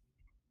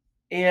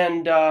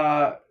 And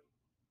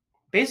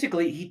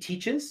basically, he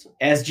teaches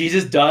as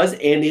Jesus does,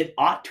 and it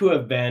ought to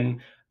have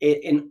been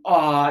an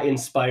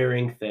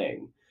awe-inspiring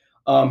thing.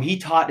 He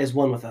taught as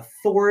one with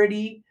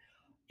authority,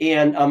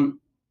 and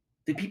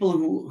the people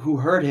who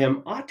heard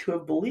him ought to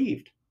have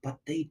believed, but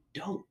they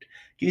don't.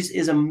 Jesus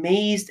is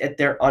amazed at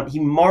he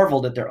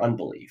marveled at their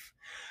unbelief,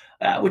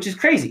 which is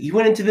crazy. He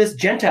went into this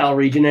Gentile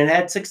region and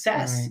had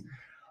success.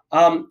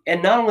 Right.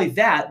 And not only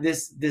that,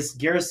 this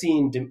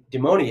Gerasene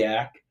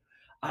demoniac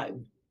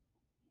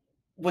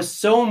was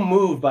so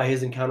moved by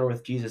his encounter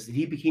with Jesus that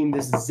he became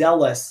this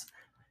zealous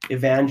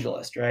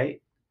evangelist,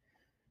 right?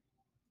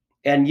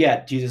 And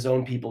yet Jesus'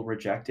 own people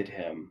rejected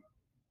him.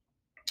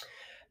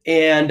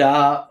 And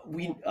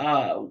we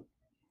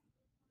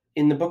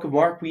in the book of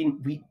Mark,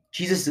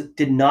 Jesus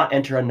did not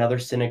enter another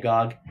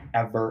synagogue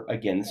ever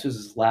again. This was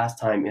his last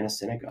time in a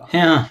synagogue.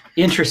 Yeah,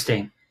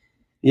 interesting.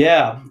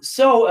 Yeah.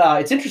 So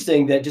it's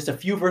interesting that just a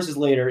few verses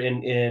later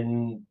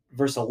in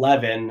verse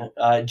 11,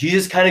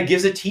 Jesus kind of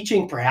gives a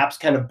teaching, perhaps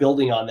kind of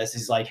building on this.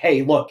 He's like,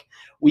 hey, look,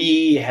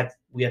 we had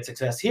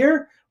success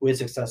here. We had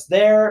success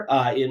there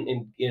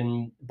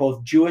in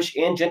both Jewish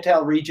and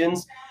Gentile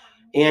regions.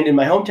 And in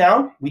my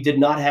hometown, we did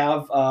not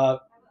have,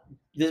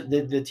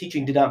 the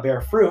teaching did not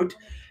bear fruit.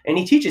 And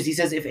he teaches, he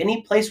says, if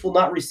any place will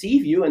not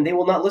receive you and they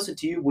will not listen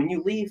to you, when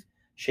you leave,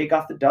 shake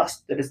off the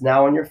dust that is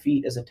now on your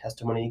feet as a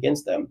testimony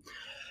against them.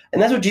 And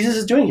that's what Jesus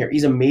is doing here.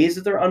 He's amazed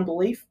at their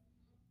unbelief.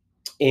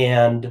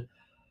 And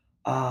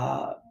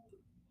so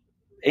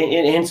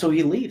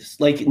he leaves.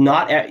 Like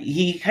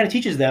he kind of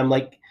teaches them,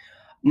 like,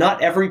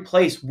 not every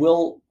place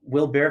will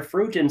bear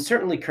fruit. And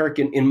certainly, Kirk,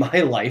 in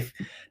my life,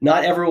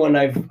 not everyone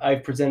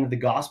I've presented the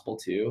gospel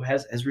to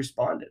has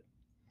responded.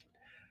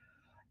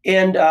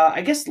 And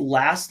I guess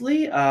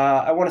lastly,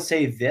 I want to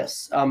say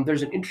this.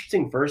 There's an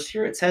interesting verse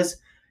here. It says,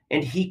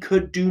 and he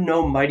could do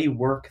no mighty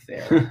work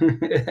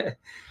there.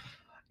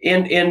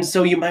 And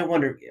so you might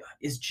wonder,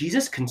 is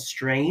Jesus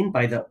constrained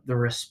by the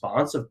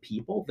response of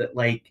people that,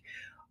 like,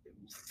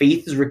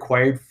 faith is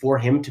required for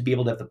him to be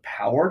able to have the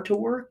power to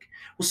work?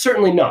 Well,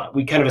 certainly not.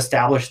 We kind of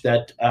established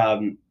that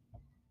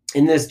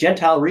in this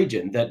Gentile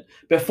region, that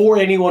before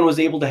anyone was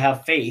able to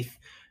have faith,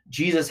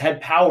 Jesus had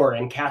power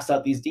and cast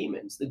out these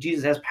demons. That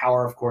Jesus has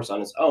power, of course, on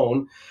his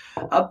own,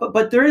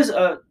 but there is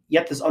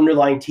yet this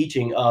underlying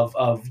teaching of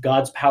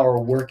God's power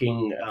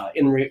working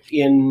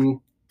in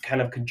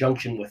kind of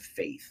conjunction with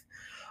faith.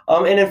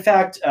 And in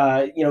fact,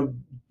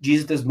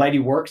 Jesus does mighty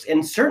works,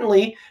 and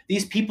certainly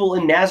these people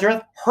in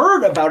Nazareth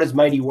heard about his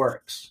mighty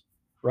works,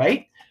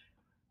 right?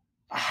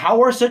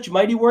 How are such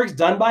mighty works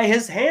done by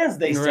his hands,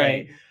 they say.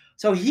 Right.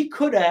 So he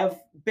could have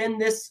been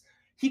this,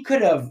 he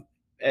could have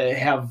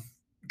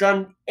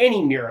done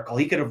any miracle.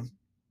 He could have,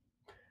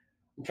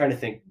 I'm trying to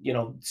think,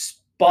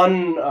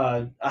 spun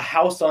a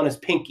house on his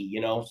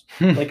pinky,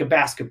 like a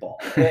basketball.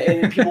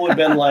 And people would have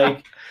been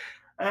like,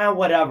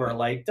 whatever.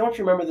 Like, don't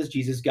you remember this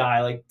Jesus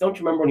guy? Like, don't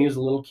you remember when he was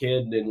a little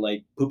kid and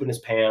like pooping his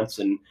pants?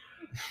 And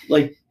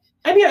like,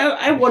 I mean,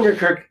 I wonder,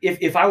 Kirk,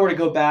 if I were to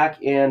go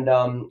back and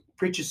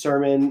preach a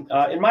sermon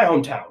in my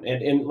hometown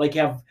and like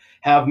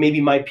have maybe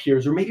my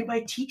peers or maybe my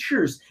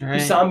teachers who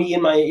saw me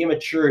in my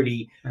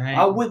immaturity,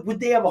 would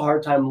they have a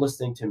hard time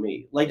listening to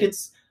me? Like,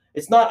 it's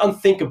not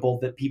unthinkable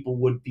that people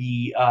would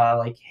be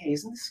like, hey,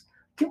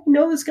 can we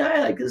know this guy?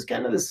 Like, this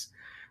kind of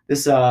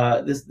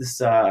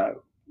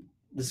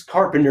this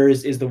carpenter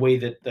is the way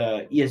that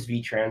the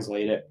ESV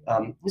translate it.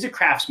 He's a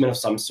craftsman of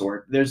some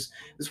sort. There's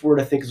this word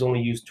I think is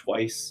only used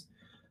twice,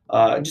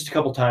 just a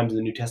couple times in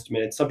the New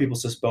Testament. And some people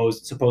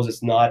suppose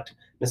it's not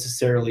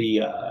necessarily.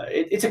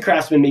 It's a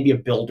craftsman, maybe a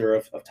builder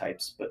of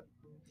types. But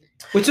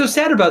what's so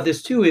sad about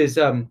this too is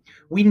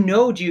we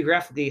know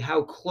geographically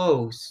how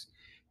close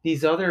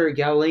these other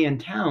Galilean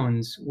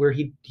towns where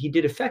he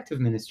did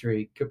effective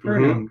ministry,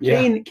 Capernaum,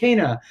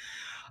 Cana.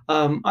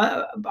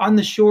 On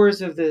the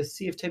shores of the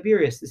Sea of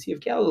Tiberias, the Sea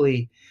of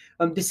Galilee.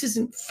 This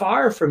isn't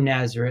far from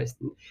Nazareth.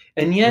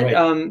 And yet,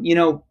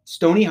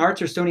 stony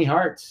hearts are stony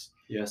hearts.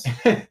 Yes.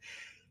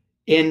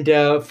 And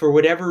for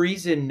whatever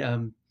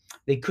reason,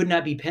 they could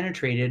not be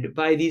penetrated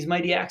by these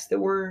mighty acts that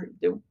were,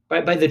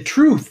 by the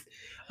truth.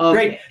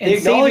 Right.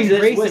 And saving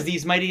grace of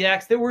these mighty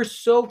acts that were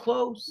so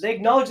close. They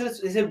acknowledge this.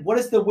 They said, what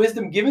is the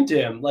wisdom given to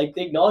him? Like,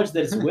 they acknowledge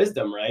that it's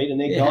wisdom, right? And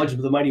they acknowledge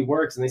the mighty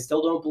works, and they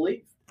still don't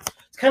believe.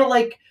 It's kind of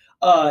like,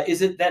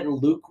 is it that in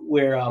Luke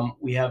where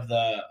we have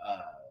the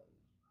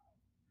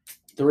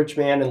rich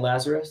man and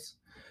Lazarus?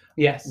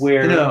 Yes.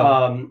 Where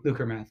Luke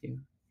or Matthew.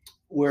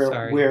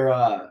 Where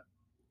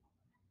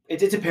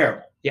it's a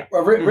parable. Yeah.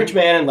 A rich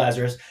man and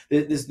Lazarus.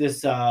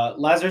 This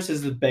Lazarus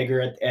is the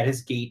beggar at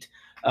his gate,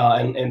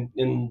 and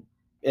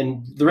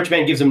the rich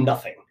man gives him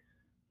nothing.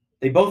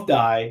 They both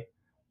die.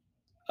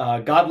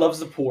 God loves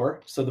the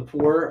poor. So the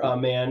poor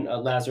man,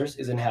 Lazarus,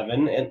 is in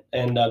heaven,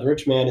 and the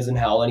rich man is in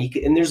hell.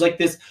 And there's like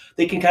this,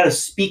 they can kind of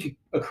speak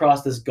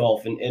across this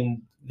gulf.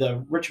 And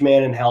the rich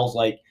man in hell's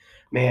like,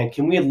 man,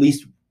 can we at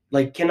least,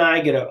 like, can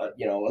I get a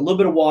little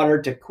bit of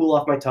water to cool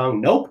off my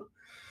tongue? Nope.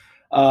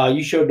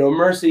 You showed no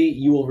mercy.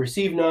 You will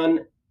receive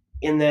none.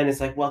 And then it's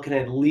like, well, can I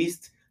at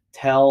least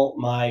tell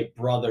my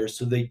brothers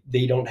so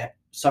they don't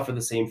suffer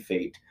the same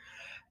fate?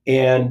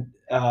 And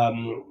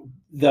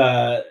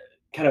the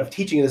kind of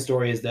teaching of the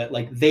story is that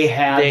like they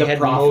had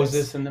prophets,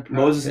 Moses and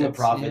the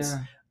prophets,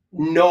 yeah.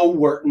 no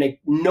work,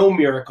 no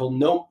miracle,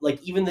 no, like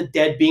even the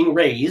dead being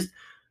raised,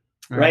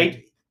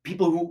 right?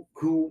 People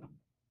who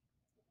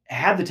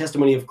had the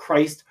testimony of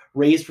Christ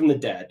raised from the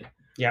dead,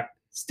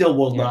 still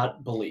will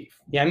not believe.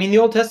 Yeah, I mean, the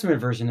Old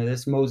Testament version of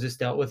this, Moses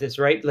dealt with this,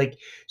 right? Like,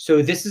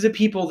 so this is a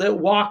people that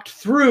walked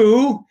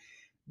through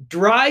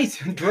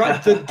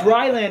the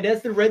dry land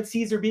as the Red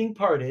Seas are being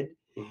parted.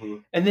 Mm-hmm.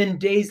 And then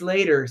days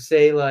later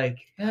say like,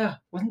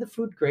 wasn't the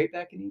food great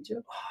back in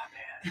Egypt?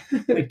 Oh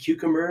man, like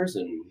cucumbers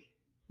and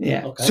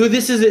Okay. So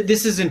this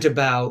isn't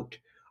about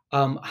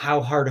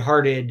how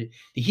hard-hearted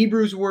the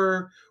Hebrews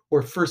were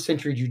or first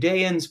century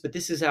Judeans, but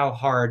this is how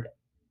hard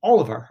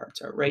all of our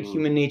hearts are, right?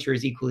 Human nature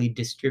is equally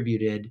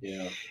distributed,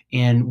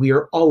 and we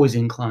are always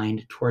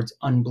inclined towards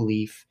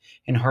unbelief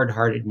and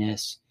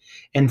hard-heartedness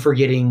and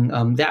forgetting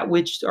that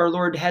which our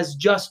Lord has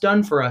just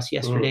done for us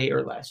yesterday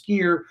or last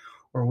year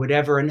or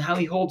whatever, and how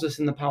he holds us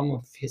in the palm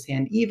of his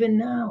hand even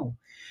now,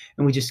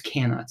 and we just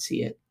cannot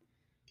see it.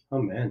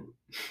 Amen.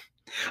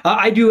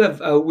 I do have,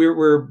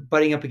 we're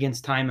butting up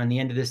against time on the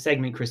end of this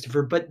segment,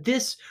 Christopher, but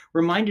this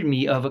reminded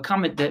me of a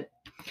comment that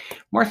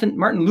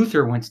Martin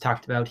Luther once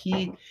talked about.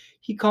 He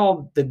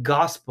called the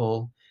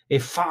gospel a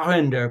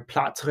fahrender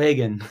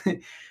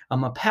Platzregen,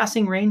 a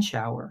passing rain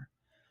shower.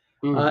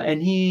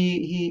 And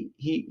he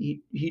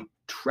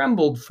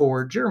trembled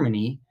for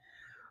Germany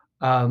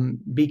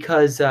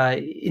because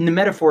in the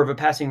metaphor of a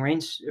passing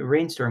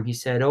rainstorm, he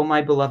said, "Oh,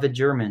 my beloved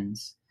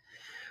Germans,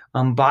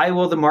 buy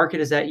while the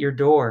market is at your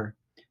door.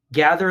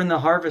 Gather in the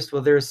harvest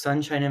while there is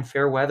sunshine and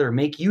fair weather.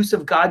 Make use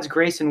of God's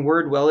grace and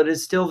word while it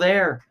is still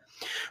there.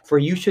 For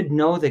you should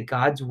know that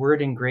God's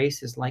word and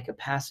grace is like a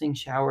passing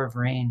shower of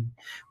rain,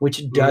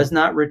 which does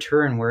not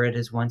return where it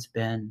has once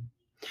been."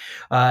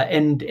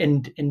 And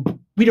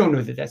we don't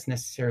know that that's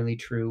necessarily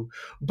true,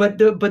 but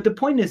the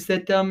point is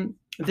that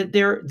that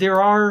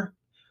there are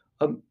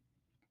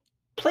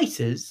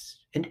places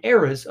and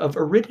eras of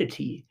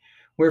aridity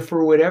where,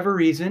 for whatever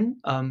reason,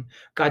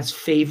 God's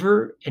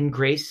favor and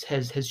grace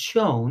has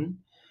shown,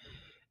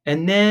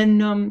 and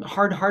then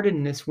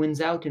hard-heartedness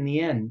wins out in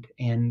the end,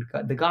 and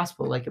the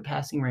gospel, like a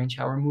passing rain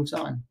shower, moves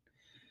on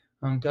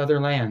to other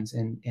lands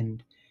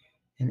and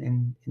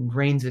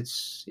rains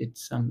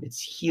its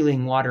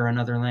healing water on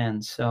other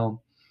lands.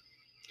 So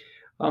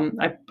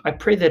I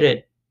pray that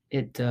it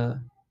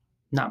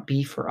not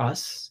be for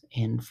us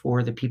and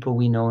for the people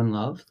we know and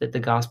love, that the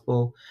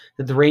gospel,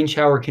 that the rain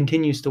shower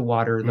continues to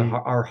water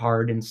our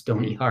hard and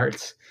stony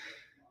hearts,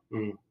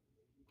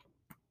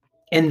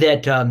 and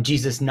that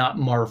Jesus not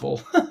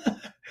marvel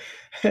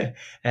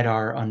at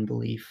our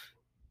unbelief.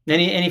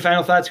 Any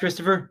final thoughts,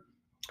 Christopher?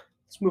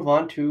 Let's move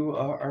on to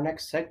our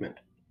next segment.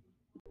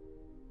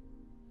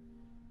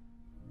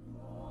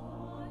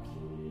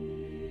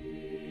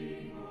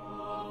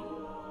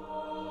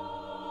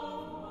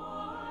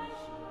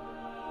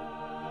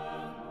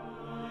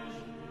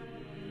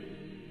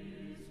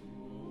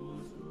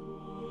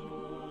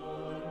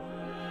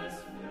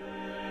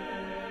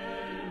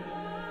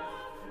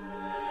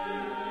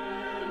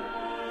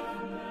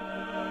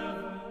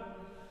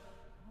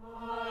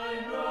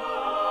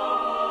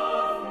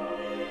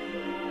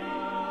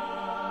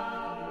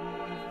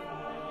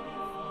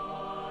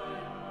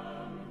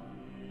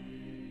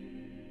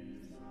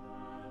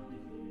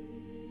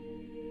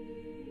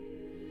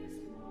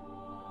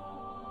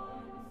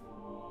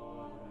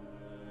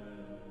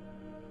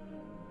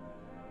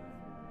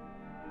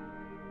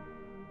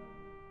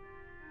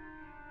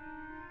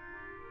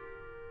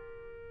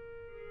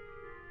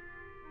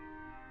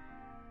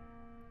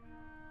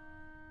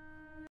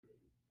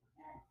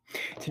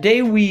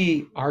 Today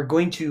we are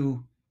going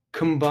to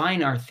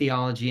combine our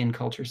theology and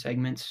culture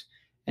segments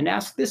and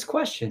ask this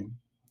question.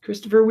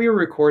 Christopher, we are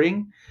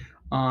recording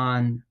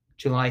on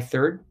July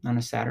 3rd on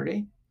a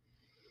Saturday,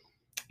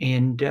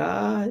 and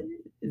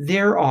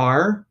there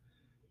are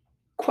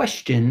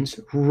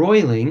questions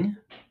roiling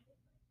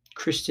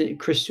Christian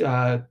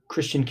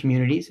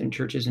communities and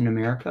churches in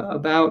America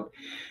about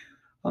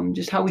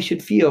just how we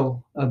should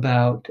feel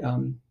about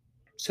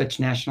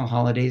such national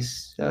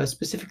holidays,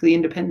 specifically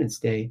Independence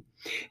Day.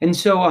 And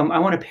so I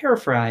want to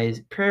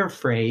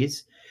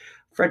paraphrase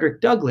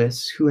Frederick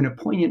Douglass, who in a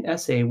poignant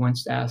essay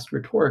once asked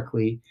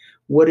rhetorically,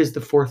 "What is the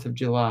 4th of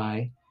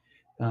July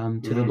to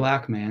the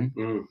black man?"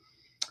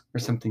 Or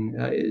something.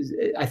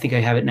 I think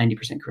I have it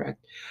 90%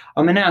 correct.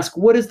 And ask,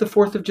 what is the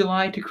 4th of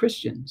July to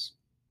Christians?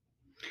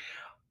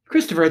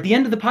 Christopher, at the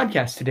end of the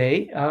podcast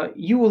today,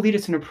 you will lead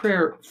us in a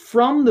prayer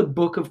from the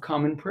Book of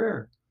Common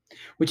Prayer,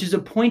 which is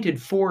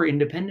appointed for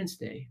Independence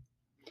Day.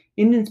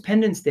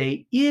 Independence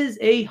Day is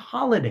a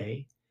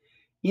holiday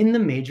in the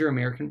major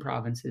American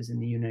provinces in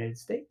the United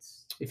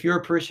States. If you're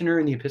a parishioner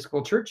in the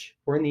Episcopal Church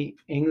or in the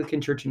Anglican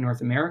Church in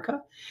North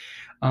America,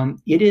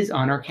 it is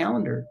on our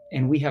calendar,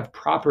 and we have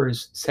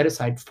propers set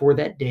aside for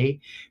that day.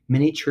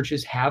 Many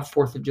churches have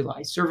 4th of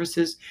July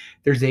services.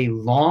 There's a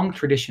long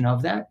tradition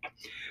of that.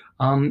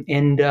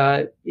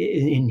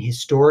 In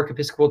historic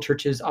Episcopal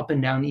churches up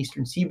and down the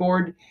Eastern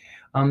Seaboard,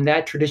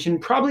 that tradition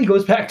probably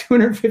goes back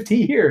 250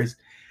 years.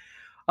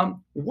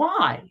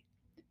 Why?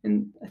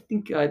 And I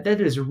think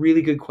that is a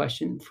really good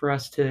question for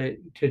us to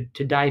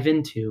dive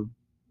into.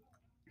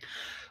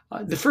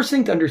 The first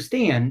thing to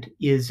understand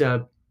is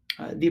the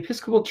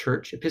Episcopal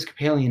Church,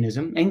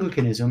 Episcopalianism,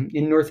 Anglicanism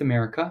in North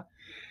America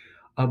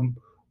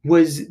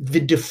was the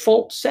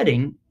default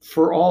setting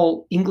for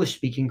all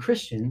English-speaking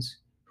Christians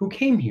who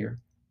came here.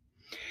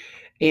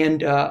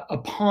 And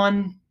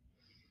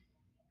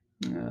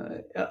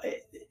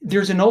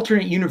there's an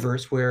alternate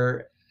universe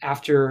where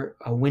after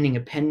winning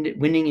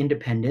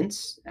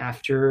independence,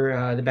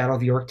 after the Battle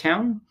of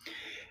Yorktown,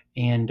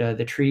 and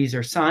the treaties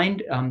are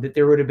signed, that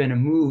there would have been a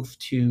move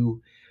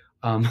to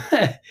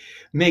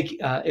make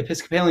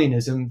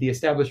Episcopalianism the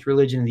established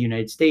religion of the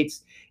United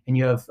States. And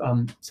you have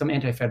some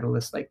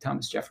anti-federalists like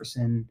Thomas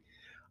Jefferson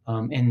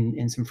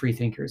and some free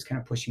thinkers kind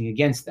of pushing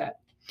against that.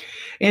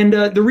 And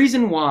the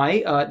reason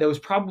why that was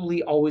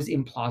probably always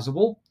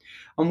implausible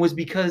was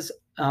because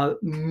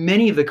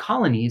many of the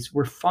colonies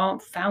were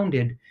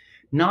founded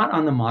not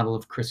on the model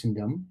of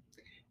Christendom,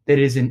 that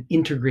is an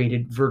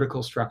integrated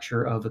vertical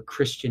structure of a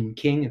Christian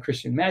king, a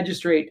Christian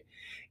magistrate,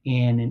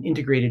 and an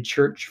integrated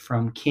church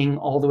from king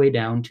all the way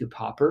down to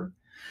pauper.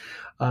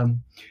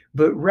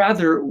 But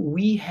rather,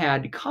 we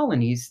had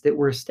colonies that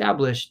were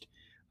established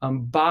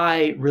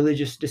by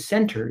religious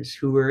dissenters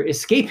who were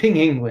escaping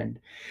England.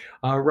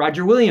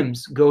 Roger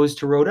Williams goes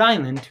to Rhode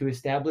Island to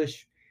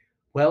establish,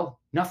 well,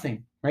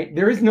 nothing, right?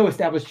 There is no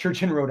established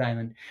church in Rhode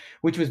Island,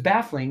 which was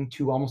baffling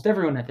to almost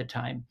everyone at the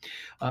time.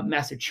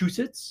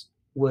 Massachusetts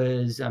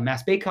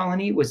Mass Bay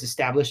Colony was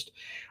established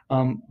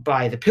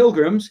by the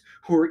Pilgrims,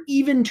 who were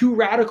even too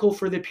radical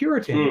for the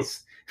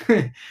Puritans, who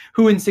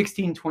in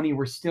 1620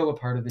 were still a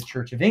part of the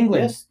Church of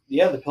England. Yes,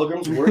 yeah, the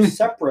Pilgrims were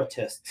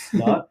separatists,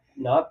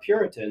 not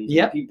Puritans.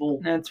 Yep, people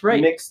that's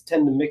right.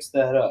 tend to mix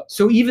that up.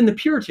 So even the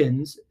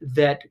Puritans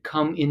that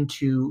come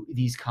into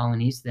these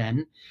colonies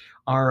then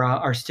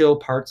are still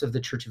parts of the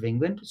Church of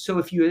England.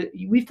 So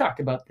we've talked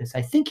about this,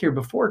 I think, here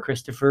before,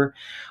 Christopher.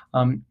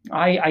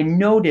 I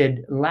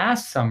noted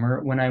last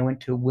summer when I went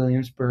to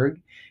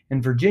Williamsburg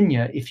in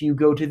Virginia, if you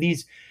go to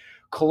these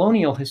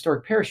colonial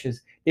historic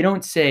parishes, they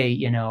don't say,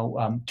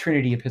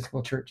 Trinity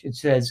Episcopal Church. It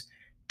says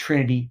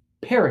Trinity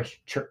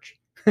Parish Church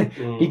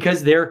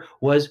because there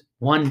was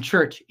one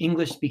church.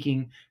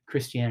 English-speaking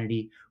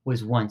Christianity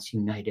was once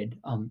united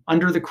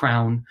under the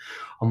crown,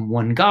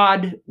 one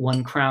God,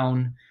 one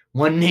crown,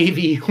 one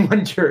navy,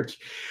 one church.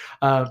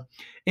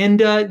 And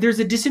there's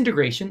a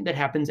disintegration that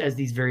happens as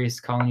these various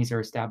colonies are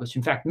established.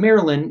 In fact,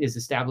 Maryland is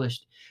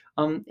established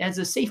as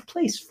a safe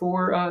place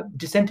for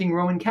dissenting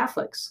Roman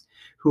Catholics,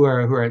 who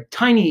are a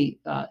tiny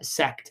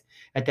sect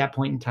at that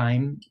point in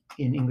time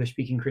in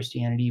English-speaking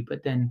Christianity,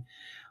 but then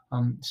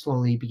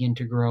slowly begin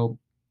to grow.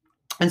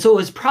 And so it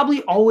was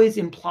probably always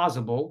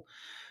implausible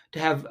to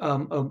have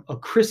a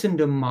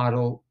Christendom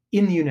model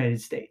in the United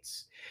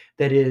States.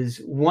 That is,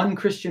 one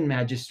Christian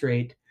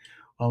magistrate,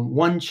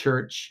 one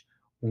church,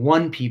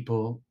 one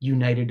people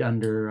united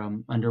under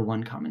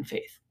one common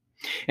faith.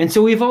 And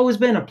so we've always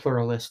been a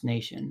pluralist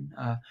nation,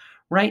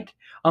 right?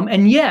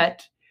 And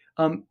yet,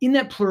 in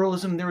that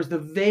pluralism, there was the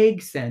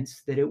vague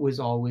sense that it was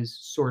always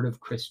sort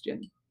of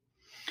Christian.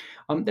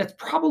 That's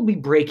probably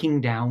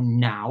breaking down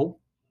now.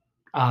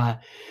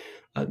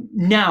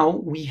 Now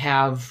we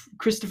have,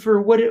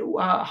 Christopher,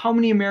 how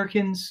many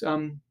Americans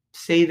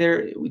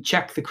say we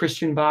check the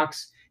Christian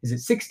box? Is it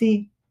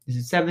 60? Is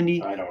it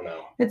 70? I don't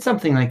know. It's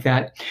something like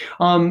that.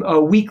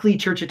 Weekly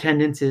church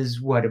attendance is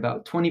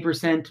about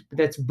 20%? But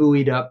that's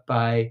buoyed up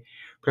by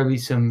probably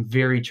some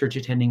very church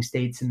attending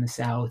states in the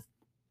South.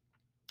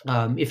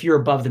 If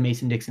you're above the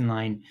Mason-Dixon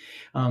line,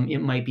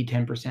 it might be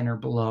 10% or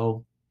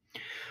below.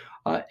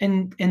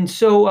 And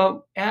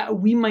so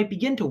we might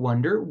begin to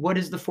wonder, what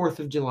is the 4th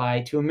of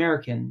July to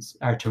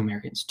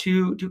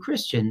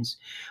Christians?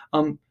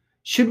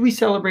 Should we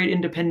celebrate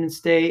Independence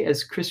Day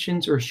as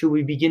Christians, or should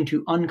we begin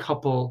to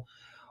uncouple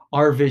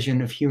our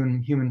vision of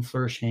human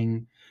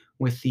flourishing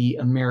with the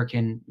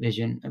American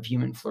vision of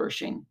human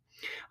flourishing?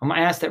 I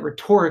asked that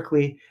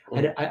rhetorically.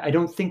 I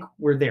don't think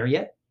we're there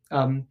yet.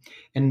 And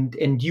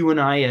you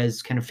and I,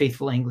 as kind of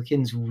faithful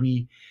Anglicans,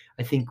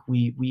 I think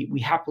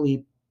we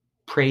happily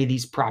pray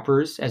these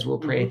propers, as we'll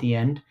pray at the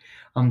end,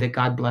 that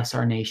God bless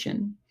our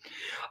nation.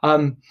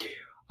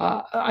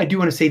 I do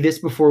want to say this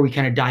before we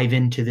kind of dive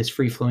into this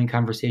free-flowing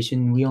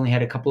conversation. We only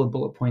had a couple of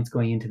bullet points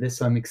going into this,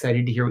 so I'm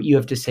excited to hear what you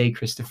have to say,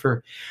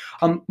 Christopher.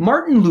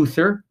 Martin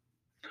Luther,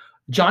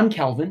 John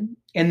Calvin,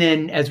 and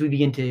then as we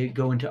begin to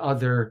go into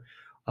other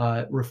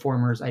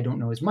reformers, I don't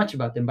know as much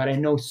about them, but I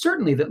know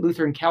certainly that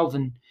Luther and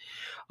Calvin,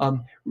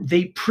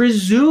 they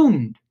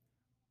presumed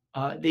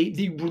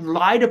They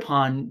relied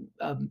upon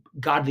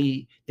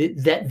godly,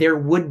 that there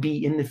would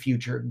be in the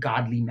future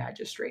godly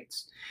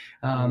magistrates.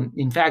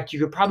 In fact, you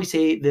could probably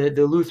say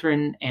the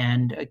Lutheran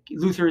and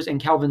Luther's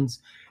and Calvin's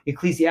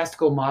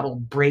ecclesiastical model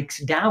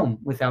breaks down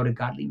without a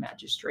godly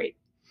magistrate.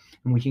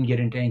 And we can get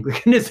into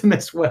Anglicanism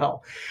as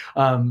well,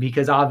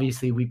 because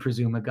obviously we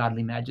presume a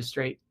godly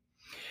magistrate.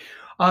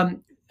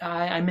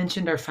 I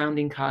mentioned our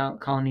founding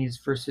colonies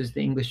versus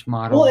the English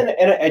model. Well,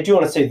 and I do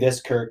want to say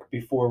this, Kirk,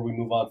 before we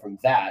move on from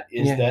that,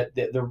 is that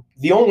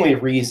the only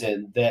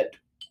reason that,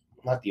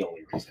 not the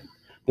only reason,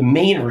 the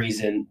main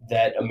reason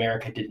that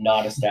America did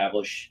not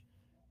establish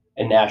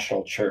a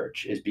national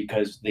church is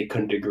because they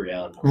couldn't agree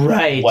on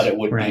what it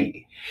would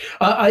be.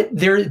 I've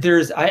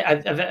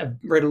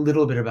read a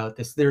little bit about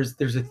this.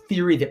 There's a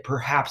theory that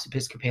perhaps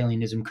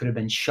Episcopalianism could have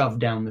been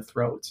shoved down the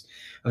throats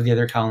of the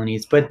other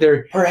colonies, but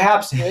there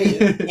perhaps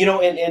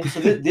and so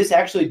this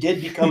actually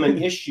did become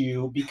an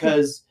issue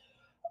because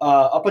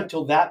up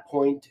until that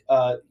point,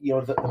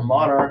 the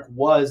monarch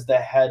was the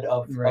head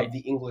of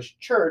the English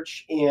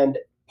Church, and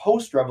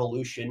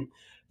post-revolution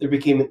there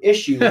became an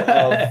issue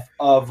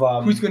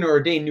of who's going to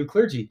ordain new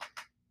clergy,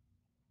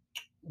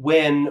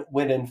 when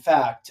in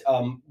fact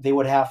they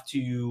would have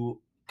to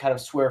kind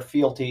of swear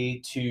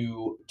fealty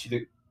to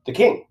the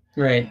king,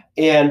 right?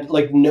 And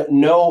like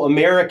no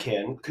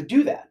American could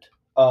do that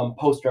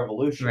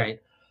post-revolution,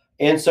 right?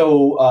 And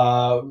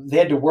so they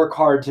had to work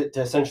hard to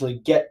essentially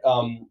get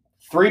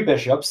 3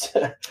 bishops,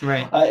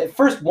 right?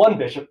 First 1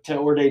 bishop to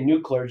ordain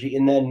new clergy,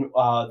 and then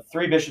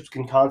 3 bishops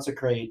can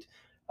consecrate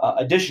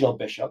additional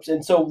bishops.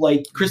 And so,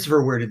 like,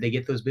 Christopher, where did they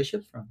get those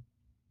bishops from?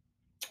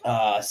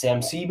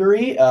 Sam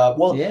Seabury,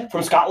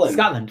 from Scotland.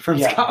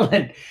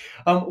 Scotland.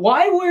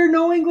 Why were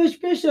no English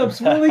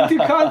bishops willing to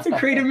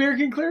consecrate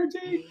American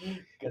clergy?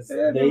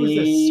 There was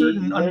a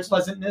certain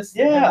unpleasantness.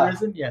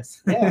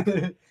 Yes.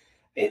 Yeah.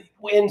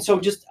 And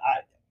so just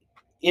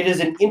it is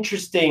an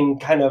interesting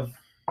kind of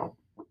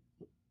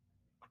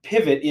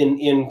pivot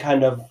in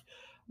kind of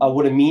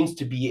what it means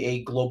to be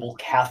a global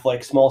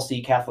Catholic, small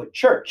c Catholic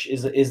church,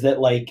 is that,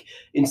 like,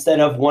 instead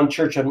of one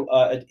church, an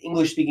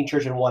English-speaking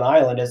church on one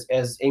island,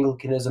 as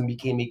Anglicanism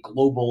became a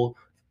global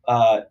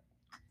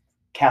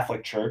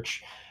Catholic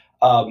church,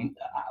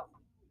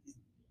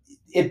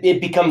 it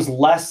becomes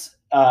less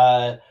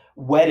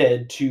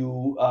wedded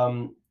to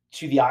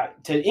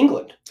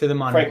England, to the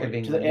monarch, frankly, of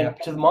England,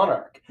 to the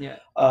monarch. Yeah.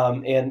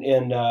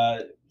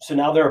 So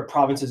now there are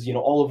provinces,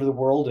 all over the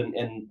world,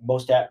 and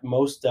most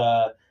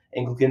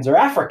Anglicans are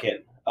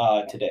African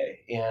today,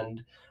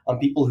 and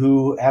people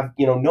who have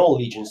no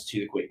allegiance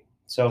to the Queen.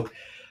 So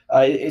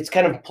it's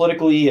kind of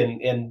politically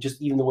and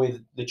just even the way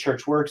that the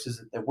church works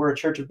is that we're a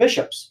church of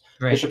bishops,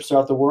 bishops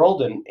throughout the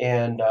world,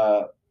 and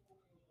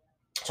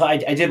so I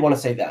did want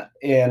to say that,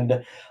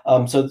 and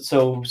so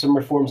some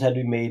reforms had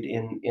to be made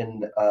in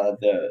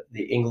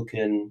the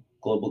Anglican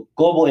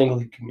global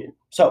Anglican community.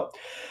 So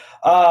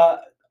I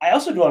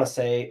also do want to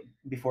say,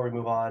 before we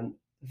move on,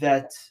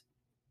 that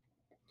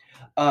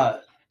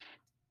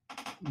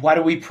why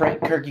do we pray?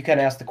 Kirk, you kind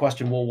of asked the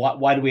question, well,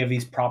 why do we have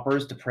these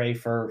propers to pray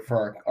for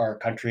our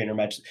country and our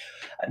majesty?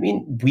 I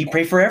mean, we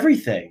pray for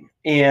everything.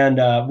 And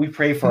we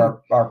pray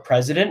for our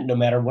president, no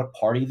matter what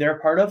party they're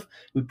part of.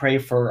 We pray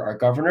for our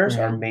governors,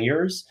 our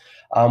mayors.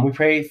 We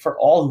pray for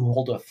all who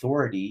hold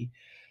authority.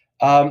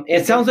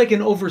 It sounds like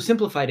an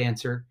oversimplified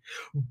answer,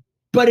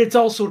 but it's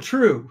also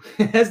true.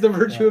 It has the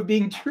virtue of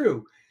being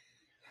true.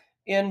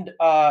 And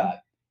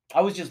I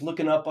was just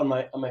looking up on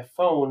my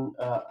phone.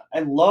 I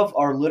love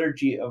our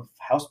liturgy of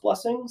house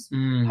blessings.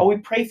 How we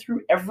pray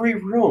through every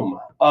room,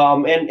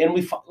 and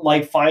we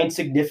find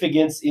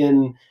significance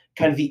in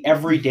kind of the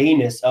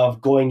everydayness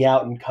of going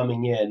out and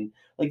coming in,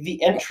 like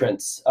the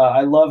entrance.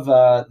 I love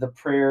the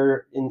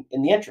prayer in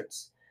the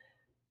entrance.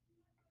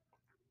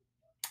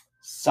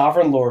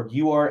 Sovereign Lord,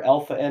 you are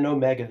Alpha and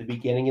Omega, the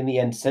beginning and the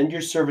end. Send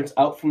your servants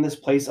out from this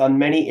place on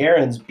many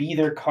errands. Be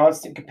their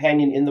constant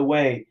companion in the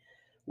way.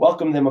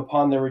 Welcome them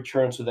upon their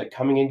return, so that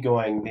coming and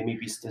going they may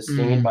be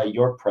sustained by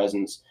your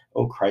presence,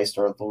 O Christ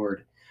our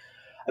Lord.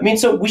 I mean,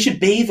 so we should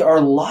bathe our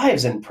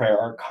lives in prayer,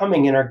 our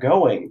coming and our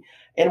going.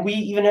 And we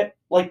even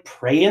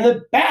pray in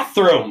the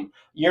bathroom.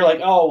 You're like,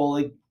 oh,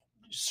 well,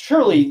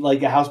 surely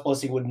a house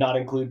blessing would not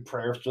include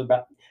prayers for the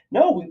bathroom.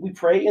 No, we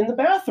pray in the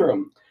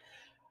bathroom.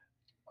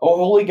 O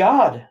holy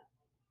God,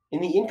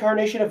 in the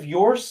incarnation of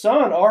your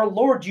Son, our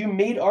Lord, you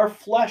made our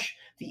flesh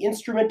the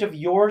instrument of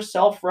your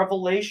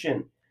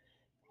self-revelation.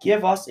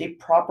 Give us a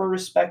proper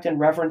respect and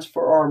reverence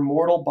for our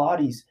mortal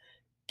bodies,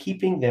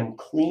 keeping them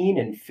clean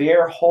and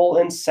fair, whole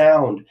and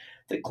sound,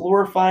 that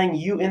glorifying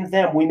you in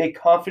them we may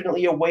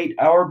confidently await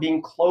our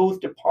being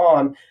clothed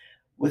upon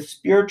with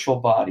spiritual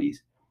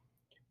bodies,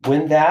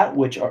 when that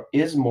which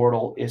is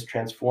mortal is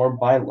transformed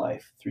by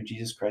life, through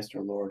Jesus Christ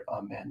our Lord.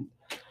 Amen.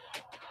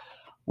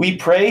 We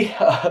pray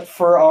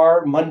for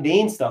our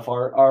mundane stuff,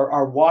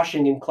 our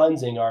washing and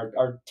cleansing,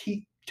 our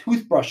teeth,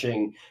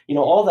 toothbrushing,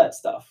 all that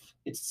stuff.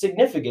 It's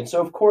significant.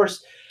 So, of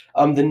course,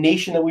 the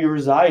nation that we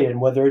reside in,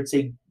 whether it's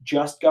a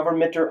just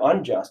government or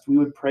unjust, we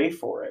would pray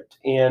for it.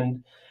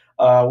 And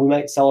We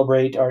might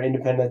celebrate our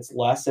independence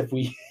less if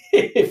we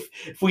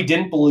if we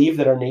didn't believe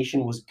that our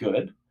nation was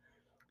good.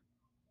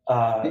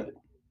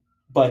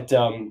 But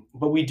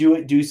we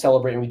do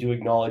celebrate and we do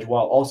acknowledge,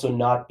 while also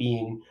not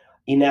being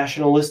a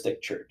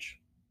nationalistic church.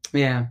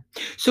 Yeah.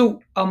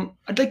 So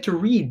I'd like to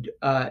read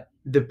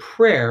the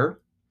prayer.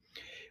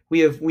 We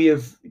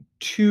have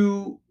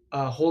two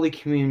Holy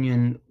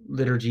Communion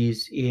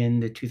liturgies in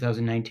the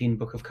 2019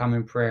 Book of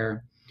Common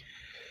Prayer.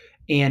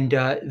 And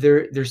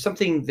there's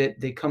something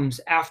that comes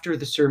after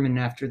the sermon,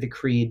 after the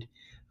creed.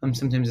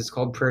 Sometimes it's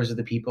called Prayers of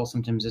the People.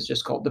 Sometimes it's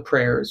just called the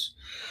prayers.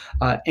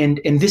 And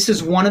this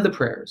is one of the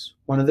prayers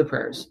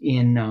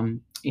in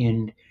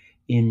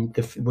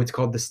the what's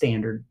called the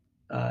Standard.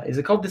 Is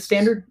it called the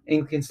Standard?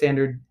 Anglican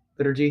Standard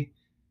Liturgy?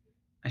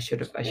 I should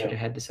have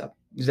had this up.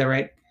 Is that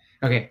right?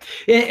 Okay.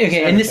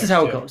 Okay. And this is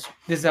how it goes.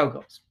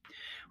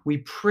 We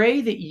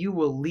pray that you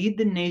will lead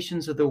the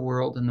nations of the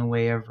world in the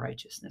way of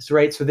righteousness,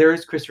 right? So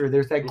there's, Christopher,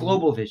 there's that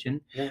global vision,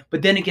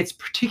 but then it gets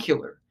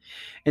particular.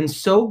 And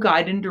so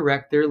guide and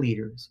direct their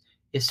leaders,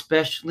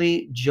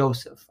 especially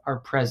Joseph, our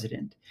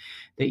president,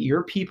 that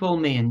your people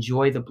may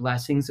enjoy the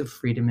blessings of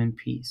freedom and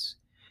peace.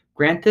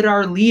 Grant that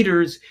our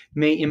leaders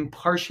may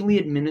impartially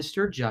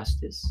administer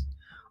justice,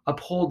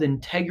 uphold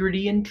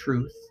integrity and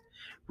truth,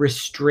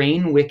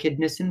 restrain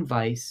wickedness and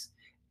vice,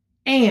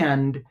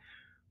 and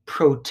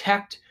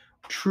protect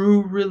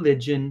true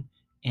religion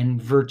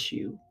and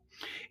virtue.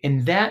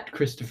 And that,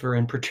 Christopher,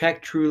 and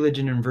protect true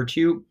religion and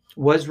virtue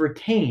was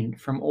retained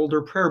from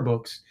older prayer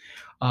books.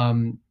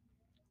 The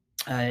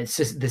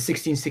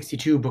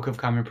 1662 Book of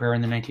Common Prayer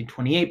and the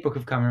 1928 Book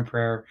of Common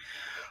Prayer.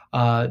 The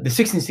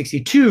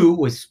 1662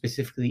 was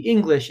specifically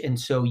English, and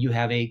so you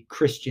have a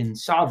Christian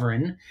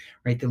sovereign,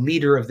 right, the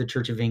leader of the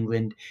Church of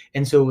England,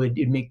 and so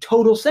it'd make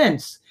total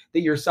sense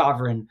that your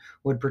sovereign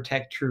would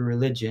protect true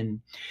religion.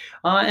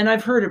 And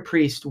I've heard a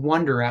priest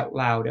wonder out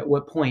loud, at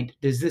what point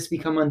does this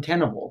become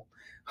untenable,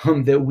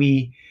 that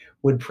we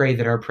would pray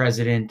that our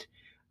president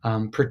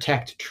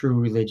protect true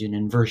religion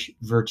and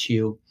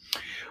virtue.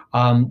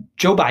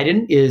 Joe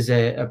Biden is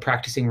a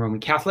practicing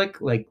Roman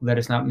Catholic. Like, let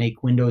us not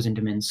make windows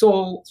into men's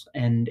souls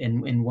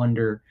and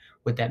wonder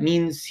what that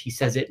means. He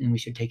says it, and we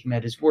should take him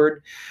at his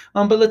word.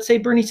 But let's say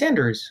Bernie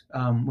Sanders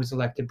was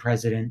elected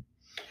president.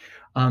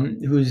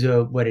 Who's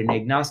an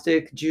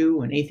agnostic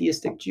Jew, an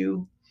atheistic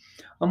Jew?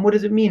 What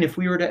does it mean if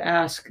we were to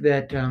ask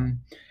that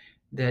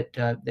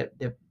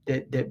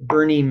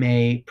Bernie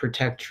may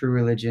protect true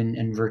religion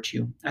and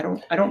virtue? I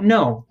don't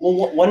know.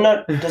 Well, one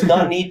does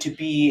not need to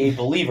be a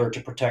believer to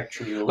protect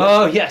true religion.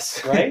 Oh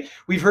yes, right.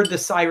 We've heard the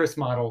Cyrus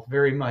model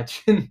very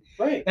much,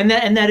 right? And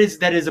that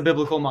is a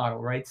biblical model,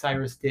 right?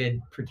 Cyrus did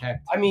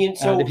protect. I mean,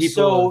 the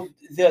people.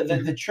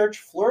 The church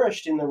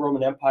flourished in the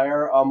Roman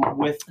Empire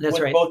with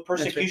right. both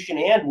persecution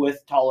and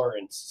with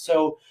tolerance.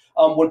 So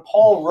when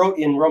Paul wrote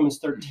in Romans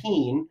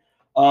 13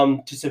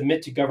 to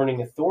submit to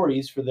governing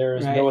authorities, for there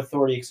is no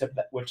authority except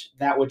that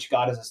which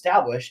God has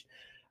established,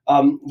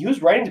 he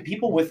was writing to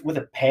people in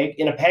a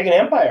pagan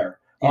empire,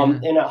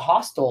 in a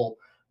hostile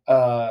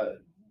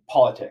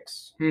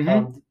politics.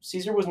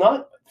 Caesar was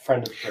not a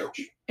friend of the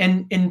church.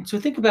 And so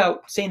think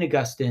about St.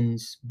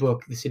 Augustine's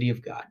book, The City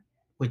of God,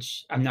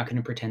 which I'm not going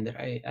to pretend that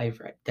I've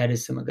read. That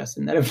is some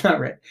Augustine that I've not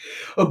read.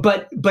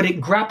 But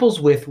it grapples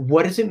with,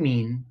 what does it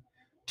mean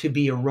to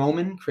be a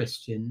Roman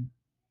Christian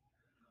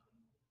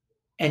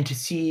and to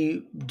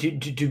see,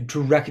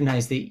 to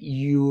recognize that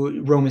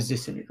Rome is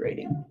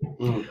disintegrating.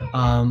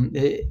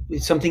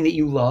 It's something that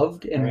you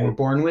loved and were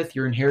born with.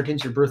 Your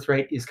inheritance, your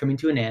birthright is coming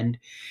to an end.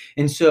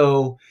 And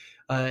so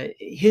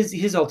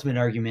his ultimate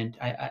argument,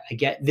 I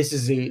get, this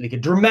is like a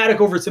dramatic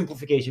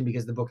oversimplification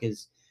because the book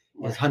is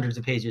hundreds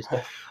of pages,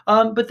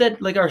 but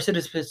that, like, our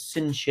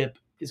citizenship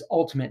is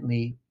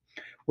ultimately,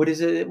 what is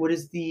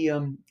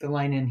the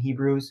line in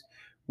Hebrews?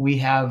 We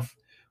have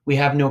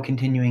no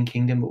continuing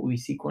kingdom, but we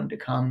seek one to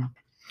come.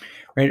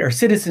 Right, our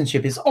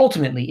citizenship is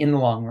ultimately, in the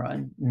long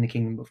run, in the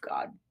kingdom of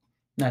God,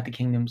 not the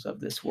kingdoms of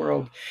this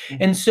world.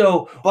 And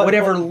so,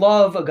 whatever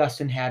love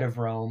Augustine had of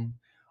Rome,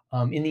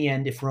 in the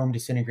end, if Rome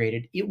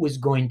disintegrated, it was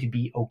going to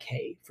be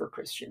okay for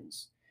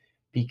Christians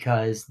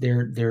because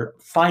their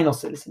final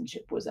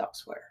citizenship was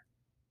elsewhere.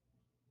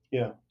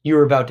 Yeah, you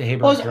were about to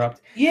Haber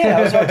interrupt. Yeah,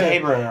 I was about to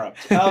Haber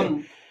interrupt.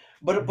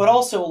 But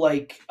also,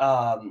 like,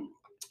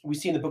 we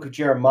see in the book of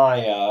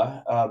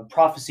Jeremiah,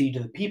 prophecy to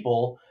the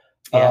people.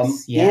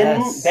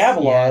 In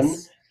Babylon,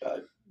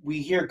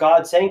 we hear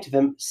God saying to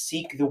them,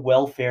 seek the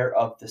welfare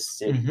of the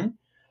city,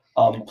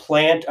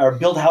 plant or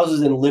build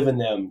houses and live in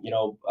them.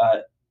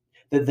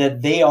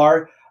 That they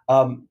are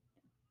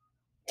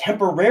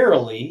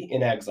temporarily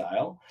in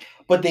exile,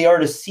 but they are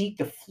to seek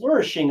the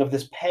flourishing of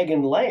this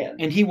pagan land.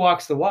 And he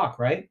walks the walk,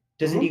 right?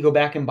 Doesn't he go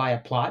back and buy a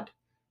plot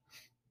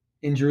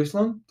in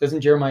Jerusalem?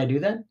 Doesn't Jeremiah do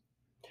that?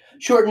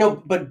 Sure,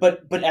 no, but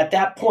at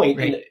that point,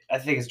 I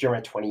think it's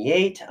Jeremiah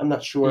 28. I'm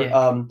not sure.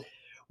 Yeah.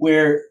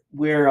 Where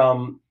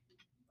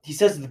he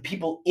says to the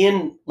people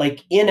in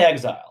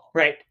exile,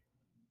 right?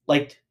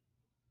 Like,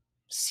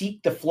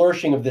 seek the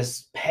flourishing of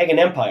this pagan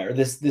empire.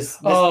 These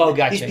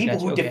people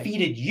who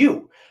defeated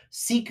you.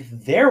 seek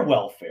their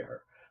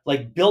welfare,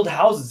 like build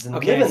houses and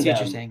Okay, live I in see what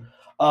you're them,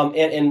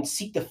 saying. and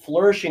seek the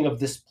flourishing of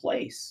this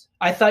place.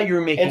 I thought you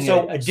were making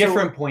so- a so-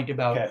 different point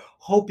about Okay.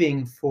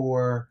 hoping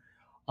for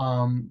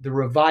the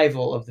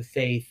revival of the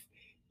faith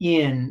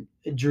in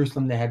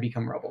Jerusalem that had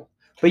become rubble.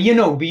 But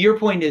your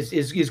point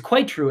is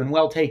quite true and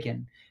well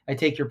taken. I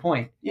take your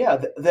point. Yeah,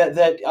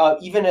 that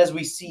even as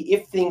we see,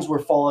 if things were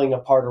falling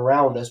apart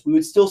around us, we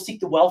would still seek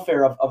the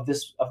welfare of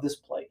this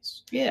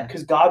place, Yeah.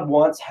 because God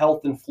wants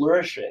health and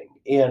flourishing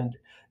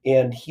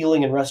and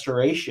healing and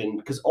restoration.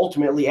 Because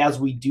ultimately, as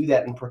we do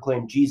that and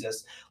proclaim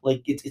Jesus,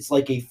 like it's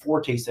like a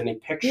foretaste and a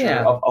picture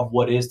Yeah. of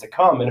what is to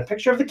come, and a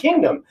picture of the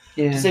kingdom.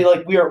 Yeah. To say,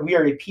 like, we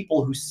are a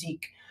people who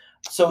seek.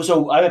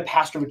 So I'm a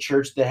pastor of a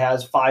church that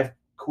has 5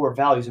 core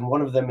values, and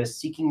one of them is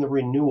seeking the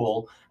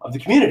renewal of the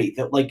community.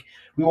 That, like,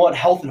 we want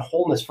health and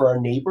wholeness for our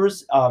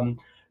neighbors,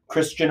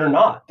 Christian or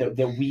not.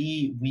 That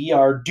we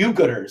are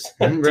do-gooders,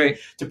 Right.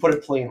 to put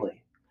it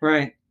plainly.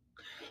 Right.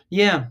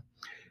 Yeah.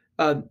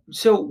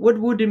 So what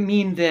would it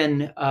mean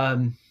then?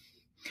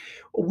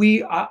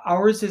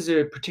 Ours is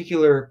a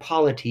particular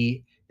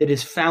polity that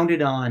is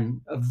founded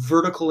on a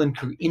vertical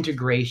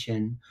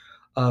integration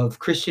of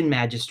Christian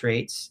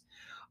magistrates.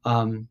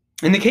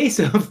 In the case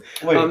of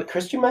Wait,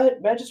 Christian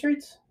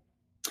magistrates?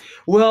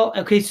 well,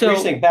 okay, So so you're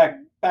saying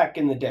back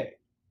in the day,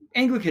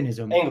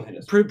 Anglicanism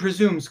Anglicanism.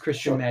 presumes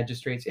Christian Sure.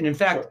 magistrates, and in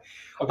fact,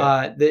 Sure.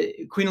 Okay.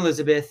 the Queen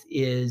Elizabeth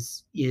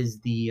is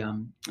the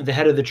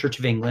head of the Church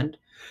of England.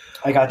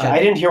 I got you. I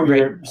didn't hear what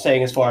you were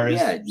saying as far as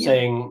Yeah.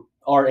 saying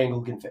our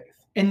Anglican faith.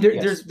 And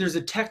Yes. there's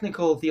a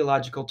technical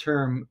theological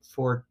term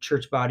for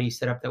church bodies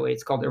set up that way.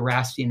 It's called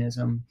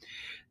Erastianism,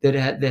 that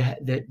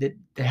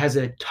has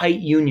a tight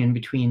union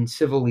between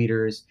civil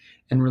leaders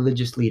and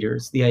religious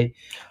leaders.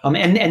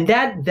 And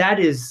that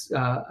is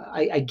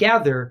I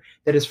gather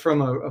that is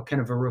from a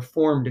kind of a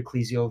reformed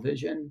ecclesial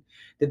vision,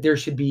 that there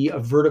should be a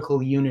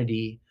vertical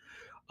unity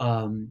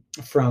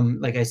from,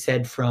 like I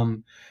said,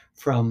 from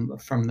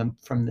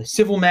the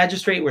civil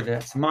magistrate, whether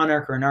that's the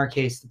monarch or in our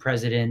case the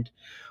president,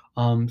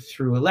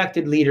 through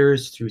elected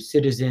leaders, through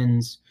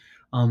citizens,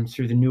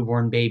 through the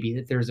newborn baby,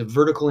 that there's a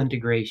vertical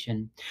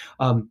integration,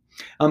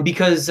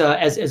 because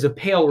as a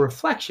pale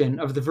reflection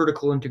of the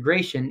vertical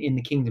integration in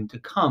the kingdom to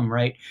come,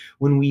 right?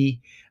 When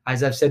we,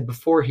 as I've said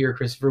before here,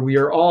 Christopher, we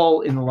are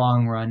all in the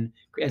long run,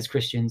 as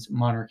Christians,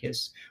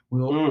 monarchists. We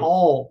will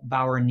all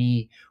bow our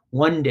knee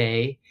one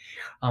day,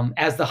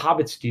 as the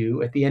hobbits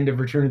do at the end of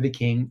Return of the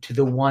King, to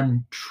the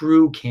one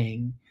true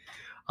king,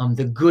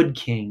 the good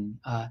king.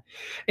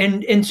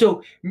 And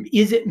so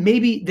is it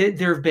maybe that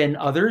there have been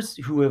other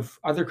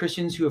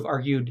Christians who have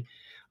argued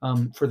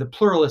for the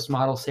pluralist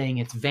model, saying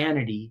it's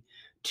vanity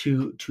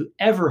to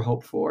ever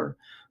hope for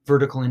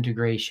vertical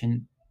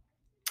integration.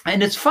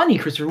 And it's funny,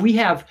 Christopher,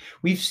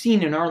 we've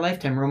seen in our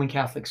lifetime Roman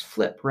Catholics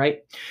flip,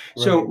 right?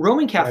 So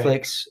Roman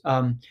Catholics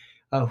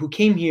who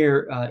came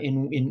here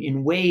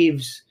in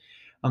waves,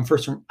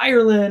 first from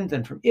Ireland,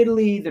 then from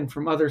Italy, then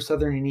from other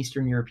Southern and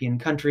Eastern European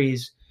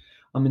countries,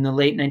 in the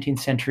late 19th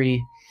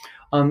century,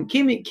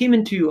 came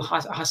into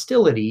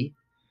hostility,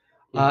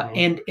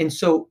 and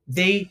so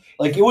they,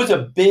 like, it was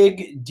a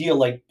big deal.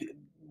 Like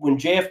when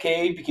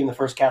JFK became the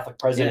first Catholic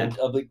president,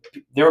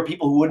 there were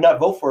people who would not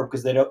vote for him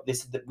because they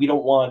said that we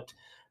don't want,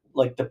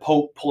 like, the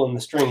Pope pulling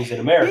the strings in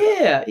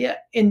America. Yeah.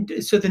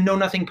 And so the Know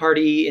Nothing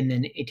Party in the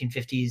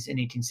 1850s and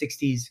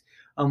 1860s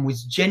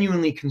was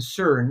genuinely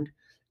concerned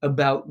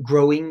about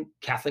growing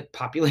Catholic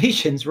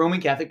populations,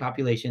 Roman Catholic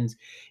populations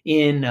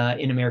in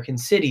American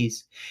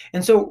cities.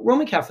 And so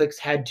Roman Catholics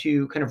had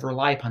to kind of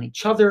rely upon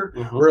each other,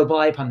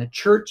 rely upon the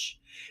church,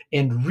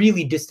 and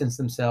really distance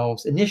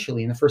themselves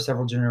initially in the first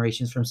several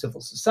generations from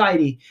civil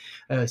society,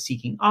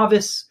 seeking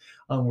office,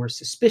 were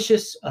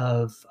suspicious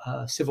of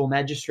civil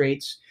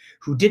magistrates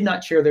who did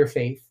not share their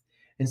faith,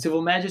 and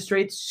civil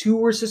magistrates who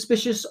were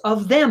suspicious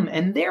of them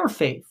and their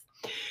faith.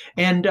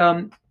 And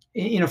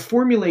in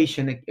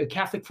a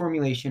Catholic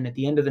formulation at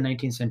the end of the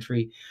 19th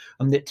century,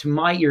 that to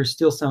my ears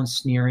still sounds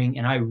sneering,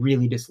 and I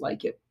really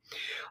dislike it.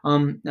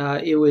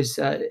 It was,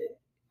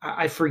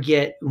 I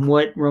forget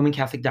what Roman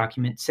Catholic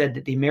document said,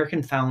 that the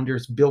American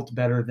founders built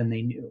better than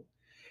they knew.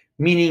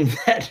 Meaning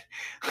that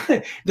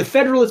the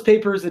Federalist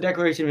Papers, the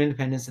Declaration of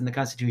Independence, and the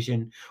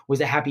Constitution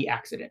was a happy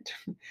accident.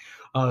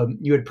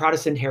 You had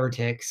Protestant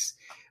heretics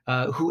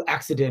who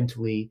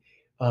accidentally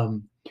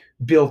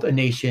built a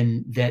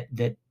nation that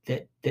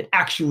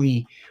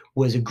actually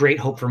was a great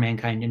hope for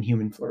mankind and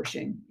human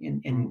flourishing,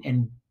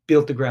 and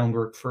built the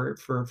groundwork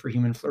for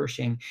human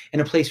flourishing,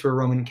 and a place where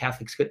Roman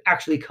Catholics could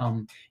actually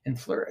come and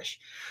flourish.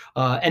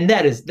 And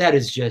that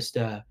is just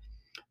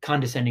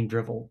condescending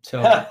drivel.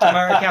 So to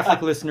our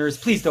Catholic listeners,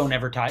 please don't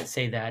ever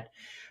say that.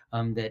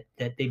 That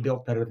they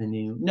built better than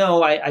you.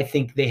 No, I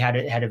think they had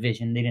a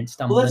vision. They didn't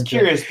stumble. Well, that's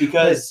into curious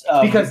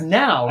because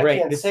now, I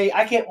right?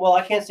 I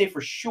can't say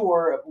for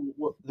sure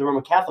what the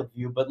Roman Catholic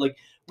view, but, like,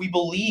 we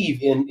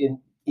believe in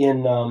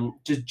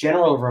just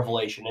general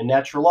revelation and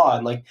natural law,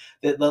 and like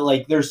that,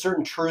 like, there's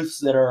certain truths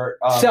that are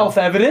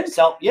self-evident.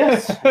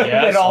 Yes,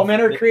 that all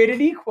men are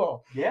created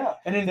equal. Yeah,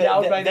 and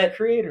endowed by their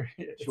Creator,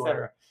 Sure.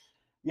 etc.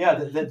 Yeah,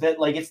 that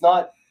like it's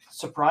not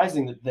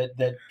surprising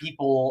that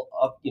people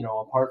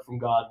apart from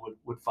God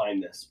would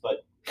find this,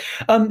 but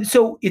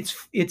So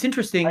it's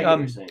interesting. I get what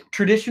you're saying.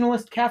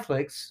 Traditionalist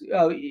Catholics,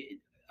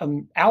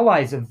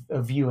 allies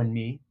of you and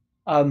me,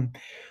 in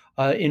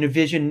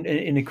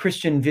a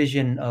Christian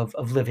vision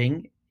of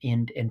living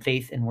and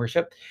faith and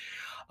worship,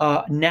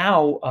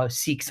 now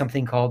seek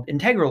something called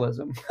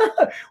integralism,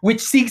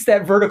 which seeks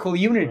that vertical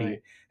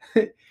unity.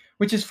 Right.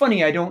 Which is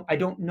funny. I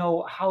don't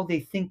know how they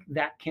think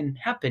that can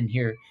happen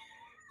here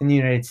in the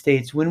United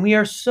States when we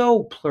are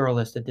so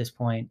pluralist at this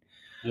point.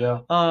 Yeah.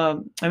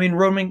 I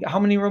mean, how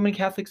many Roman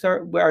Catholics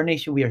are our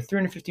nation? We are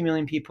 350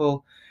 million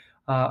people.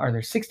 Are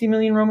there 60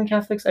 million Roman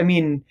Catholics? I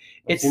mean,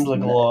 It it's seems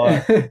like a lot.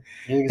 You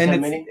think it's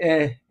that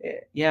many?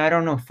 Yeah, I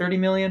don't know, 30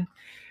 million.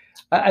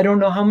 I don't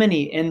know how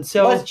many. And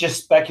so Let's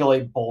just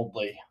speculate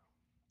boldly.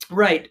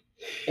 Right.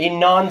 A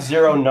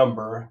non-zero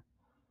number.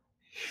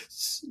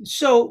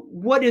 So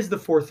what is the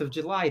 4th of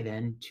July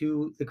then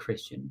to the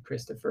Christian,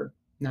 Christopher?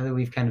 Now that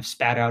we've kind of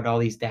spat out all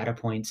these data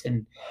points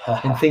and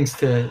things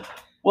to...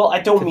 Well, I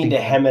don't mean to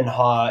think hem and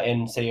haw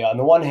and say on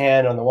the one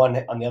hand, on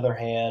the other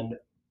hand,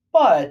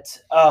 but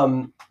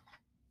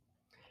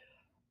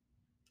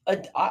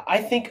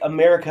I think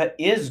America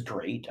is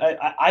great.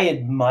 I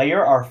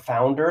admire our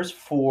founders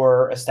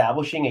for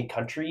establishing a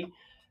country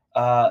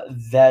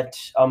that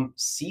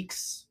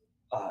seeks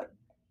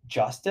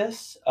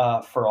justice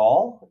for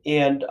all.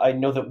 And I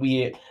know that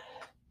we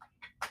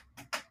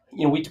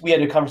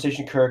had a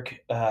conversation, Kirk,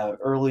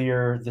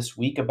 earlier this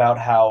week about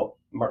how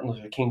Martin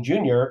Luther King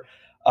Jr.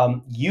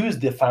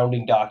 Used the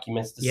founding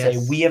documents to say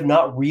we have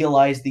not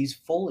realized these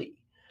fully.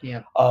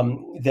 Yeah.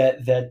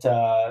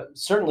 That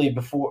certainly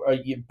before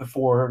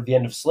the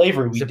end of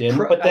slavery we didn't,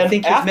 but then I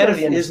think after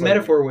his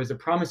metaphor was a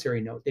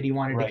promissory note that he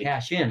wanted to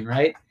cash in,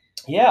 right?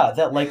 Yeah,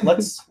 that like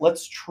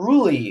let's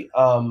truly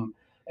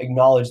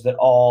acknowledge that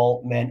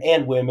all men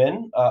and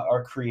women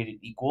are created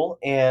equal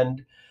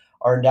and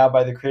are endowed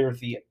by the Creator with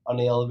the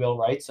unalienable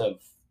rights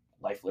of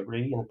life,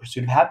 liberty, and the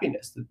pursuit of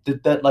happiness.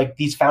 That like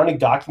these founding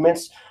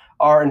documents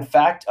are in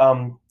fact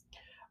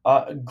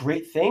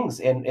great things,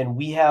 and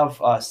we have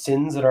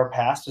sins in our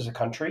past as a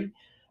country,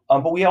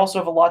 but we also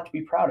have a lot to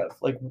be proud of.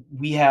 Like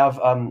we have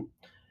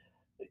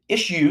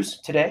issues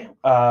today.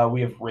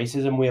 We have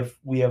racism.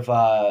 We have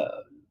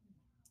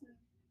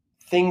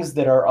things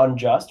that are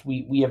unjust.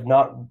 We have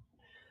not.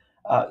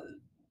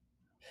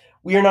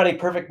 We are not a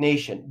perfect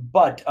nation,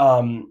 but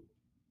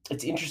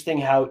it's interesting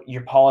how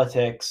your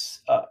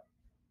politics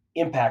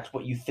impacts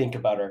what you think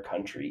about our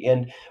country,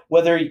 and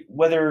whether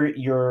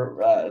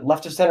you're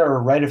left of center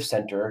or right of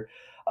center,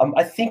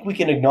 I think we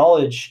can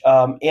acknowledge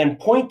and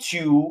point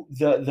to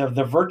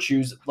the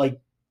virtues like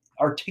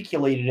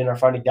articulated in our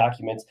founding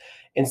documents,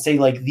 and say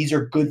like these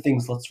are good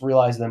things. Let's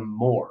realize them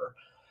more,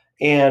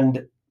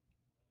 and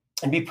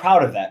be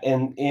proud of that.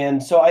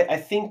 And so I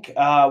think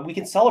we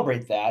can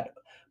celebrate that.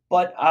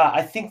 But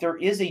I think there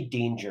is a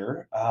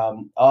danger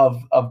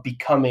of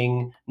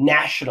becoming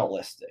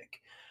nationalistic.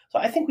 So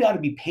I think we ought to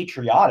be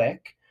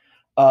patriotic.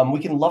 We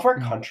can love our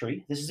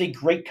country. This is a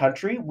great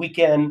country. We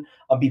can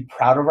be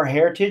proud of our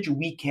heritage.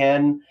 We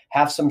can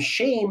have some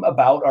shame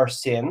about our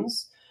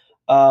sins,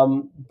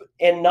 and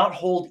not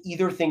hold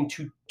either thing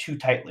too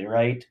tightly,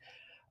 right?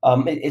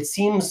 It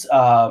seems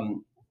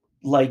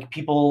like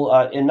people,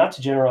 and not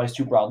to generalize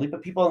too broadly,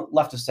 but people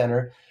left of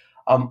center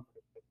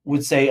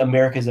would say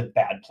America is a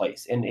bad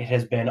place and it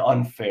has been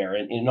unfair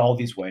in all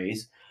these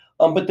ways.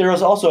 But there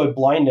is also a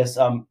blindness.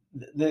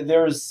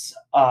 There's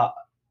a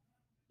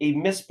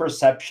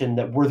misperception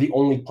that we're the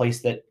only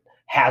place that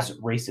has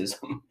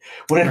racism,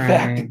 when in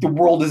fact the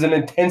world is an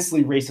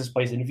intensely racist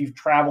place. And if you've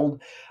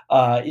traveled,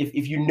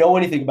 if you know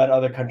anything about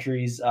other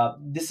countries,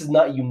 this is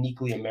not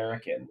uniquely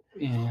American.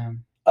 Yeah.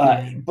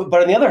 But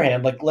on the other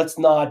hand, like let's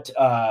not.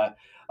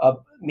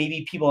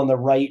 Maybe people on the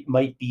right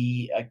might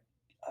be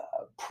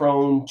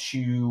prone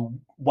to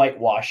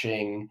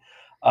whitewashing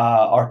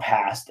our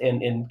past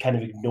and kind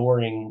of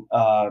ignoring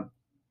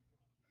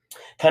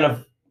kind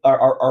of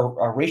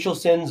our racial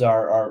sins,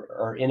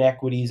 our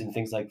inequities, and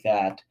things like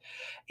that.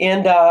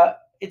 And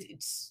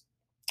it's.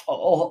 I'll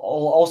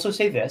also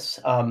say this.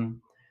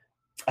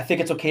 I think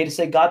it's okay to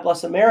say God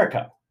bless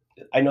America.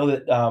 I know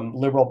that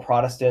liberal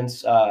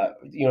Protestants,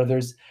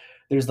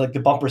 there's like the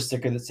bumper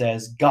sticker that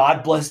says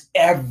God bless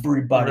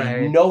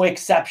everybody, no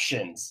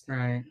exceptions.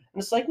 Right.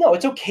 And it's like, no,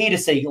 it's okay to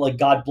say like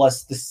God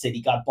bless the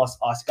city, God bless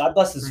us, God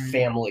bless his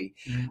family.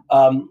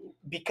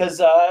 Because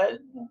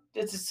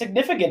it's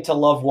significant to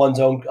love one's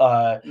own.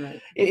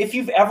 If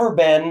you've ever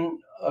been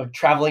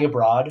traveling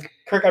abroad,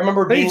 Kirk, I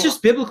remember being. But it's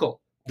just biblical.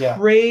 Yeah.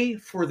 Pray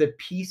for the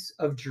peace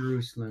of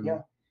Jerusalem.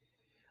 Yeah.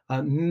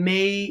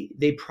 May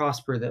they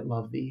prosper that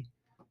love thee.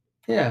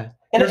 Yeah.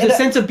 There's a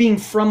sense of being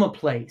from a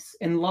place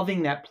and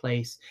loving that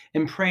place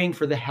and praying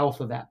for the health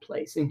of that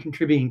place and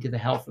contributing to the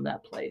health of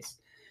that place.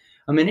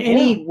 I mean,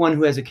 anyone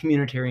who has a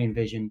communitarian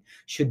vision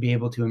should be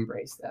able to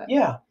embrace that.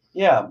 Yeah.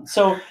 Yeah.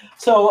 So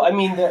I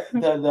mean,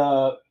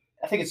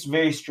 I think it's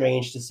very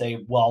strange to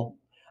say, well,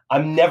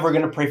 I'm never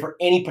going to pray for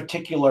any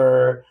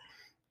particular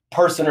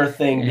person or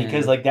thing Yeah.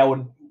 because like that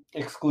would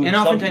exclude. And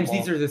some oftentimes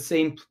people. these are the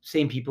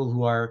same people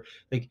who are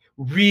like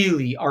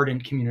really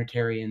ardent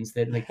communitarians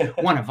that like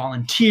want to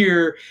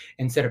volunteer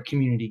and set up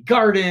community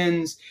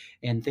gardens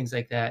and things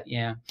like that.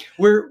 Yeah,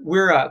 we're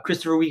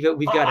Christopher. We've got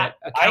a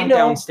I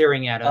countdown know.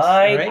 staring at us.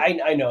 all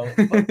right? I know.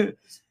 But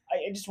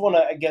I just want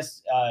to, I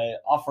guess,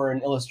 offer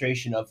an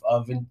illustration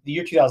of in the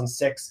year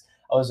 2006.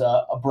 I was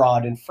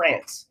abroad in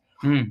France,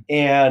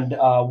 and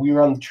we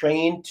were on the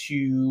train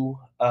to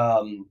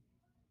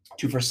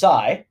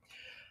Versailles,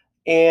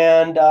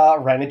 and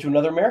ran into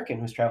another American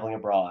who's traveling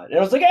abroad. And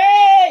I was like,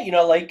 hey,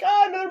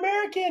 another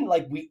American.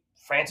 Like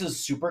France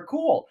is super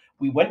cool.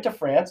 We went to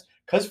France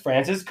because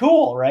France is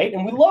cool, right?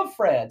 And we love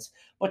France.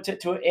 But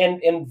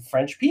and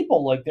French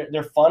people, like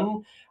they're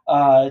fun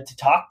to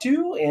talk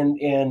to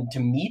and to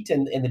meet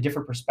and the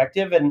different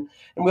perspective. And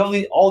we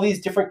have all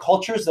these different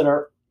cultures that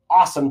are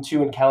awesome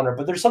to encounter.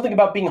 But there's something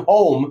about being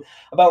home,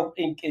 about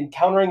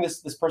encountering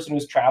this person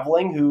who's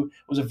traveling, who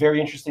was a very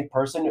interesting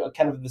person,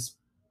 kind of this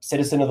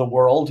citizen of the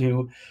world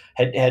who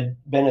had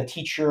been a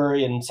teacher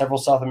in several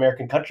South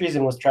American countries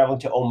and was traveling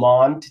to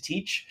Oman to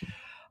teach.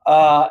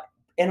 And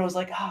it was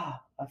like, a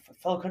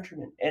fellow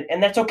countryman.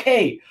 And that's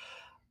okay.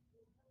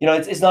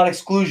 It's not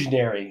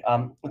exclusionary.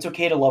 It's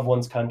okay to love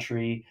one's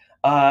country.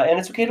 And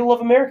it's okay to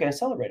love America and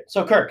celebrate it.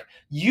 So Kirk,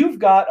 you've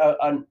got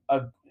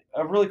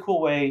a really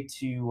cool way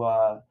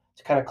to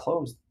kind of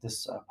close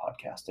this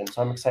podcast. And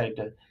so I'm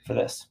excited for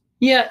this.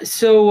 Yeah.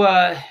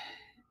 So,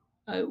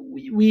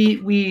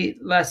 we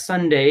last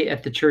Sunday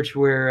at the church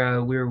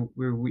where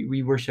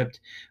we worshipped,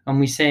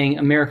 we sang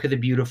 "America the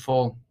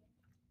Beautiful,"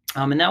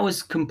 and that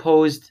was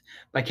composed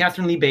by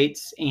Catherine Lee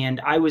Bates, and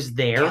I was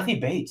there. Kathy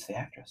Bates, the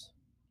actress.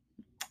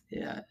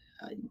 Yeah,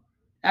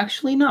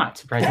 actually not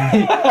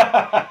surprisingly.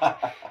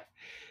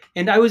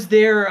 And I was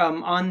there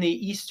on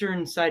the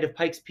eastern side of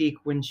Pikes Peak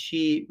when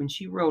she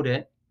wrote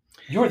it.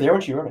 You were there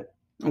when she wrote it.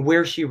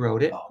 Where she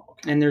wrote it. Oh.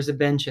 And there's a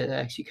bench that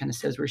actually kind of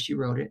says where she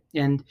wrote it.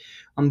 And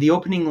the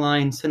opening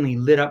line suddenly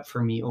lit up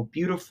for me. Oh,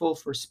 beautiful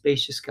for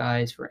spacious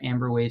skies, for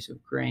amber waves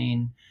of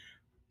grain,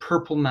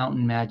 purple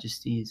mountain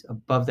majesties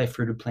above thy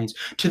fruited plains.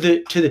 To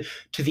the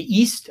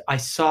east, I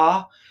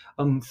saw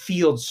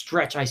fields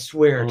stretch, I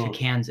swear, to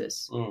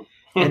Kansas.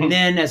 And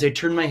then as I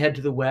turned my head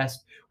to the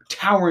west,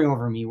 towering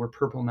over me were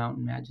purple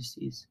mountain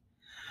majesties.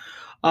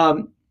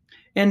 And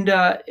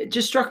it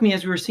just struck me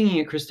as we were singing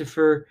it,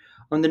 Christopher,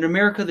 that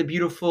America the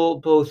Beautiful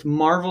both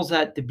marvels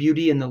at the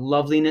beauty and the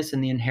loveliness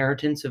and the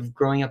inheritance of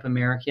growing up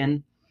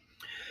American,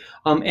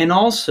 and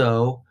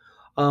also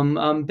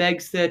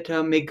begs that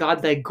may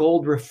God thy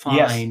gold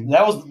refine.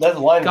 Yes, that's the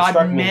line that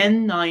struck God me.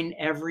 mend thine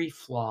every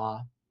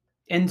flaw.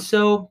 And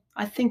so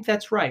I think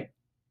that's right.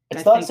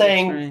 It's not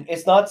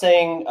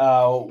saying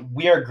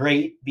we are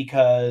great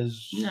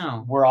because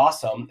we're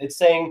awesome. It's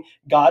saying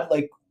God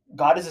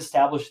has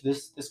established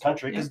this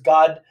country because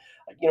God,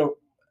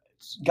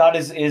 God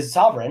is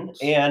sovereign,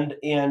 and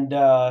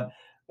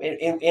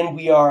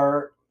we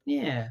are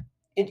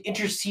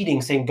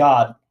interceding, saying,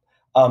 God,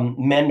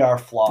 mend our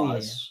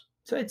flaws. Yeah.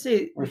 So I'd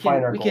say we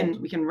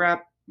can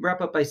wrap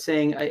up by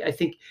saying I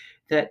think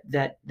that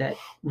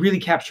really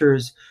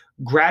captures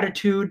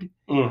gratitude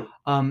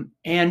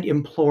and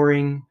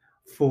imploring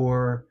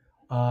for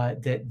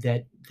that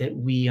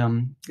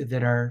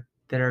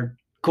our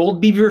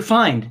gold be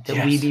refined,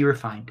 that we be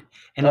refined.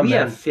 And we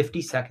have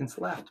 50 seconds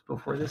left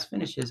before this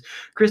finishes.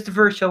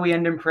 Christopher, shall we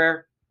end in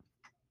prayer?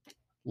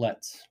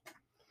 Let's.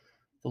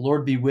 The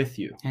Lord be with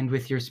you. And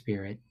with your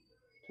spirit.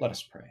 Let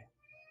us pray.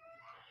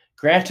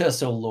 Grant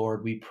us, O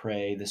Lord, we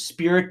pray, the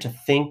spirit to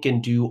think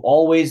and do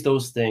always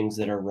those things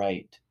that are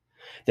right,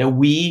 that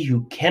we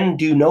who can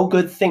do no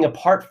good thing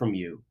apart from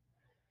you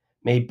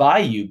may by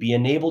you be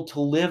enabled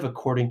to live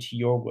according to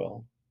your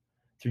will.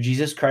 Through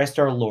Jesus Christ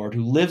our Lord,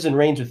 who lives and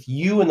reigns with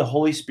you in the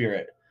Holy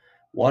Spirit,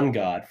 one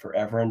God,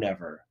 forever and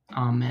ever.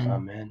 Amen.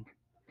 Amen.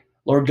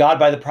 Lord God,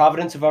 by the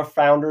providence of our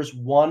founders,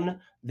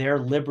 won their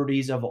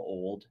liberties of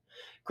old,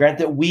 grant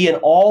that we and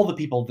all the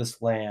people of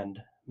this land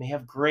may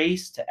have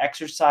grace to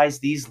exercise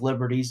these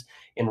liberties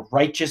in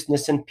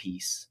righteousness and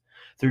peace.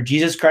 Through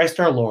Jesus Christ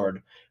our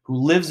Lord, who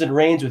lives and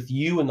reigns with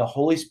you in the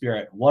Holy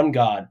Spirit, one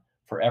God,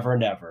 forever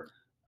and ever.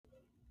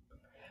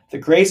 The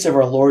grace of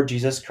our Lord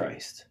Jesus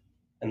Christ,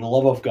 and the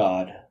love of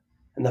God,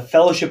 and the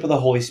fellowship of the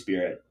Holy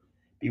Spirit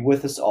be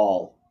with us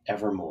all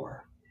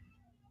evermore.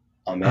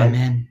 Amen.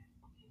 Amen.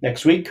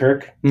 Next week,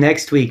 Kirk.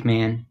 Next week,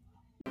 man.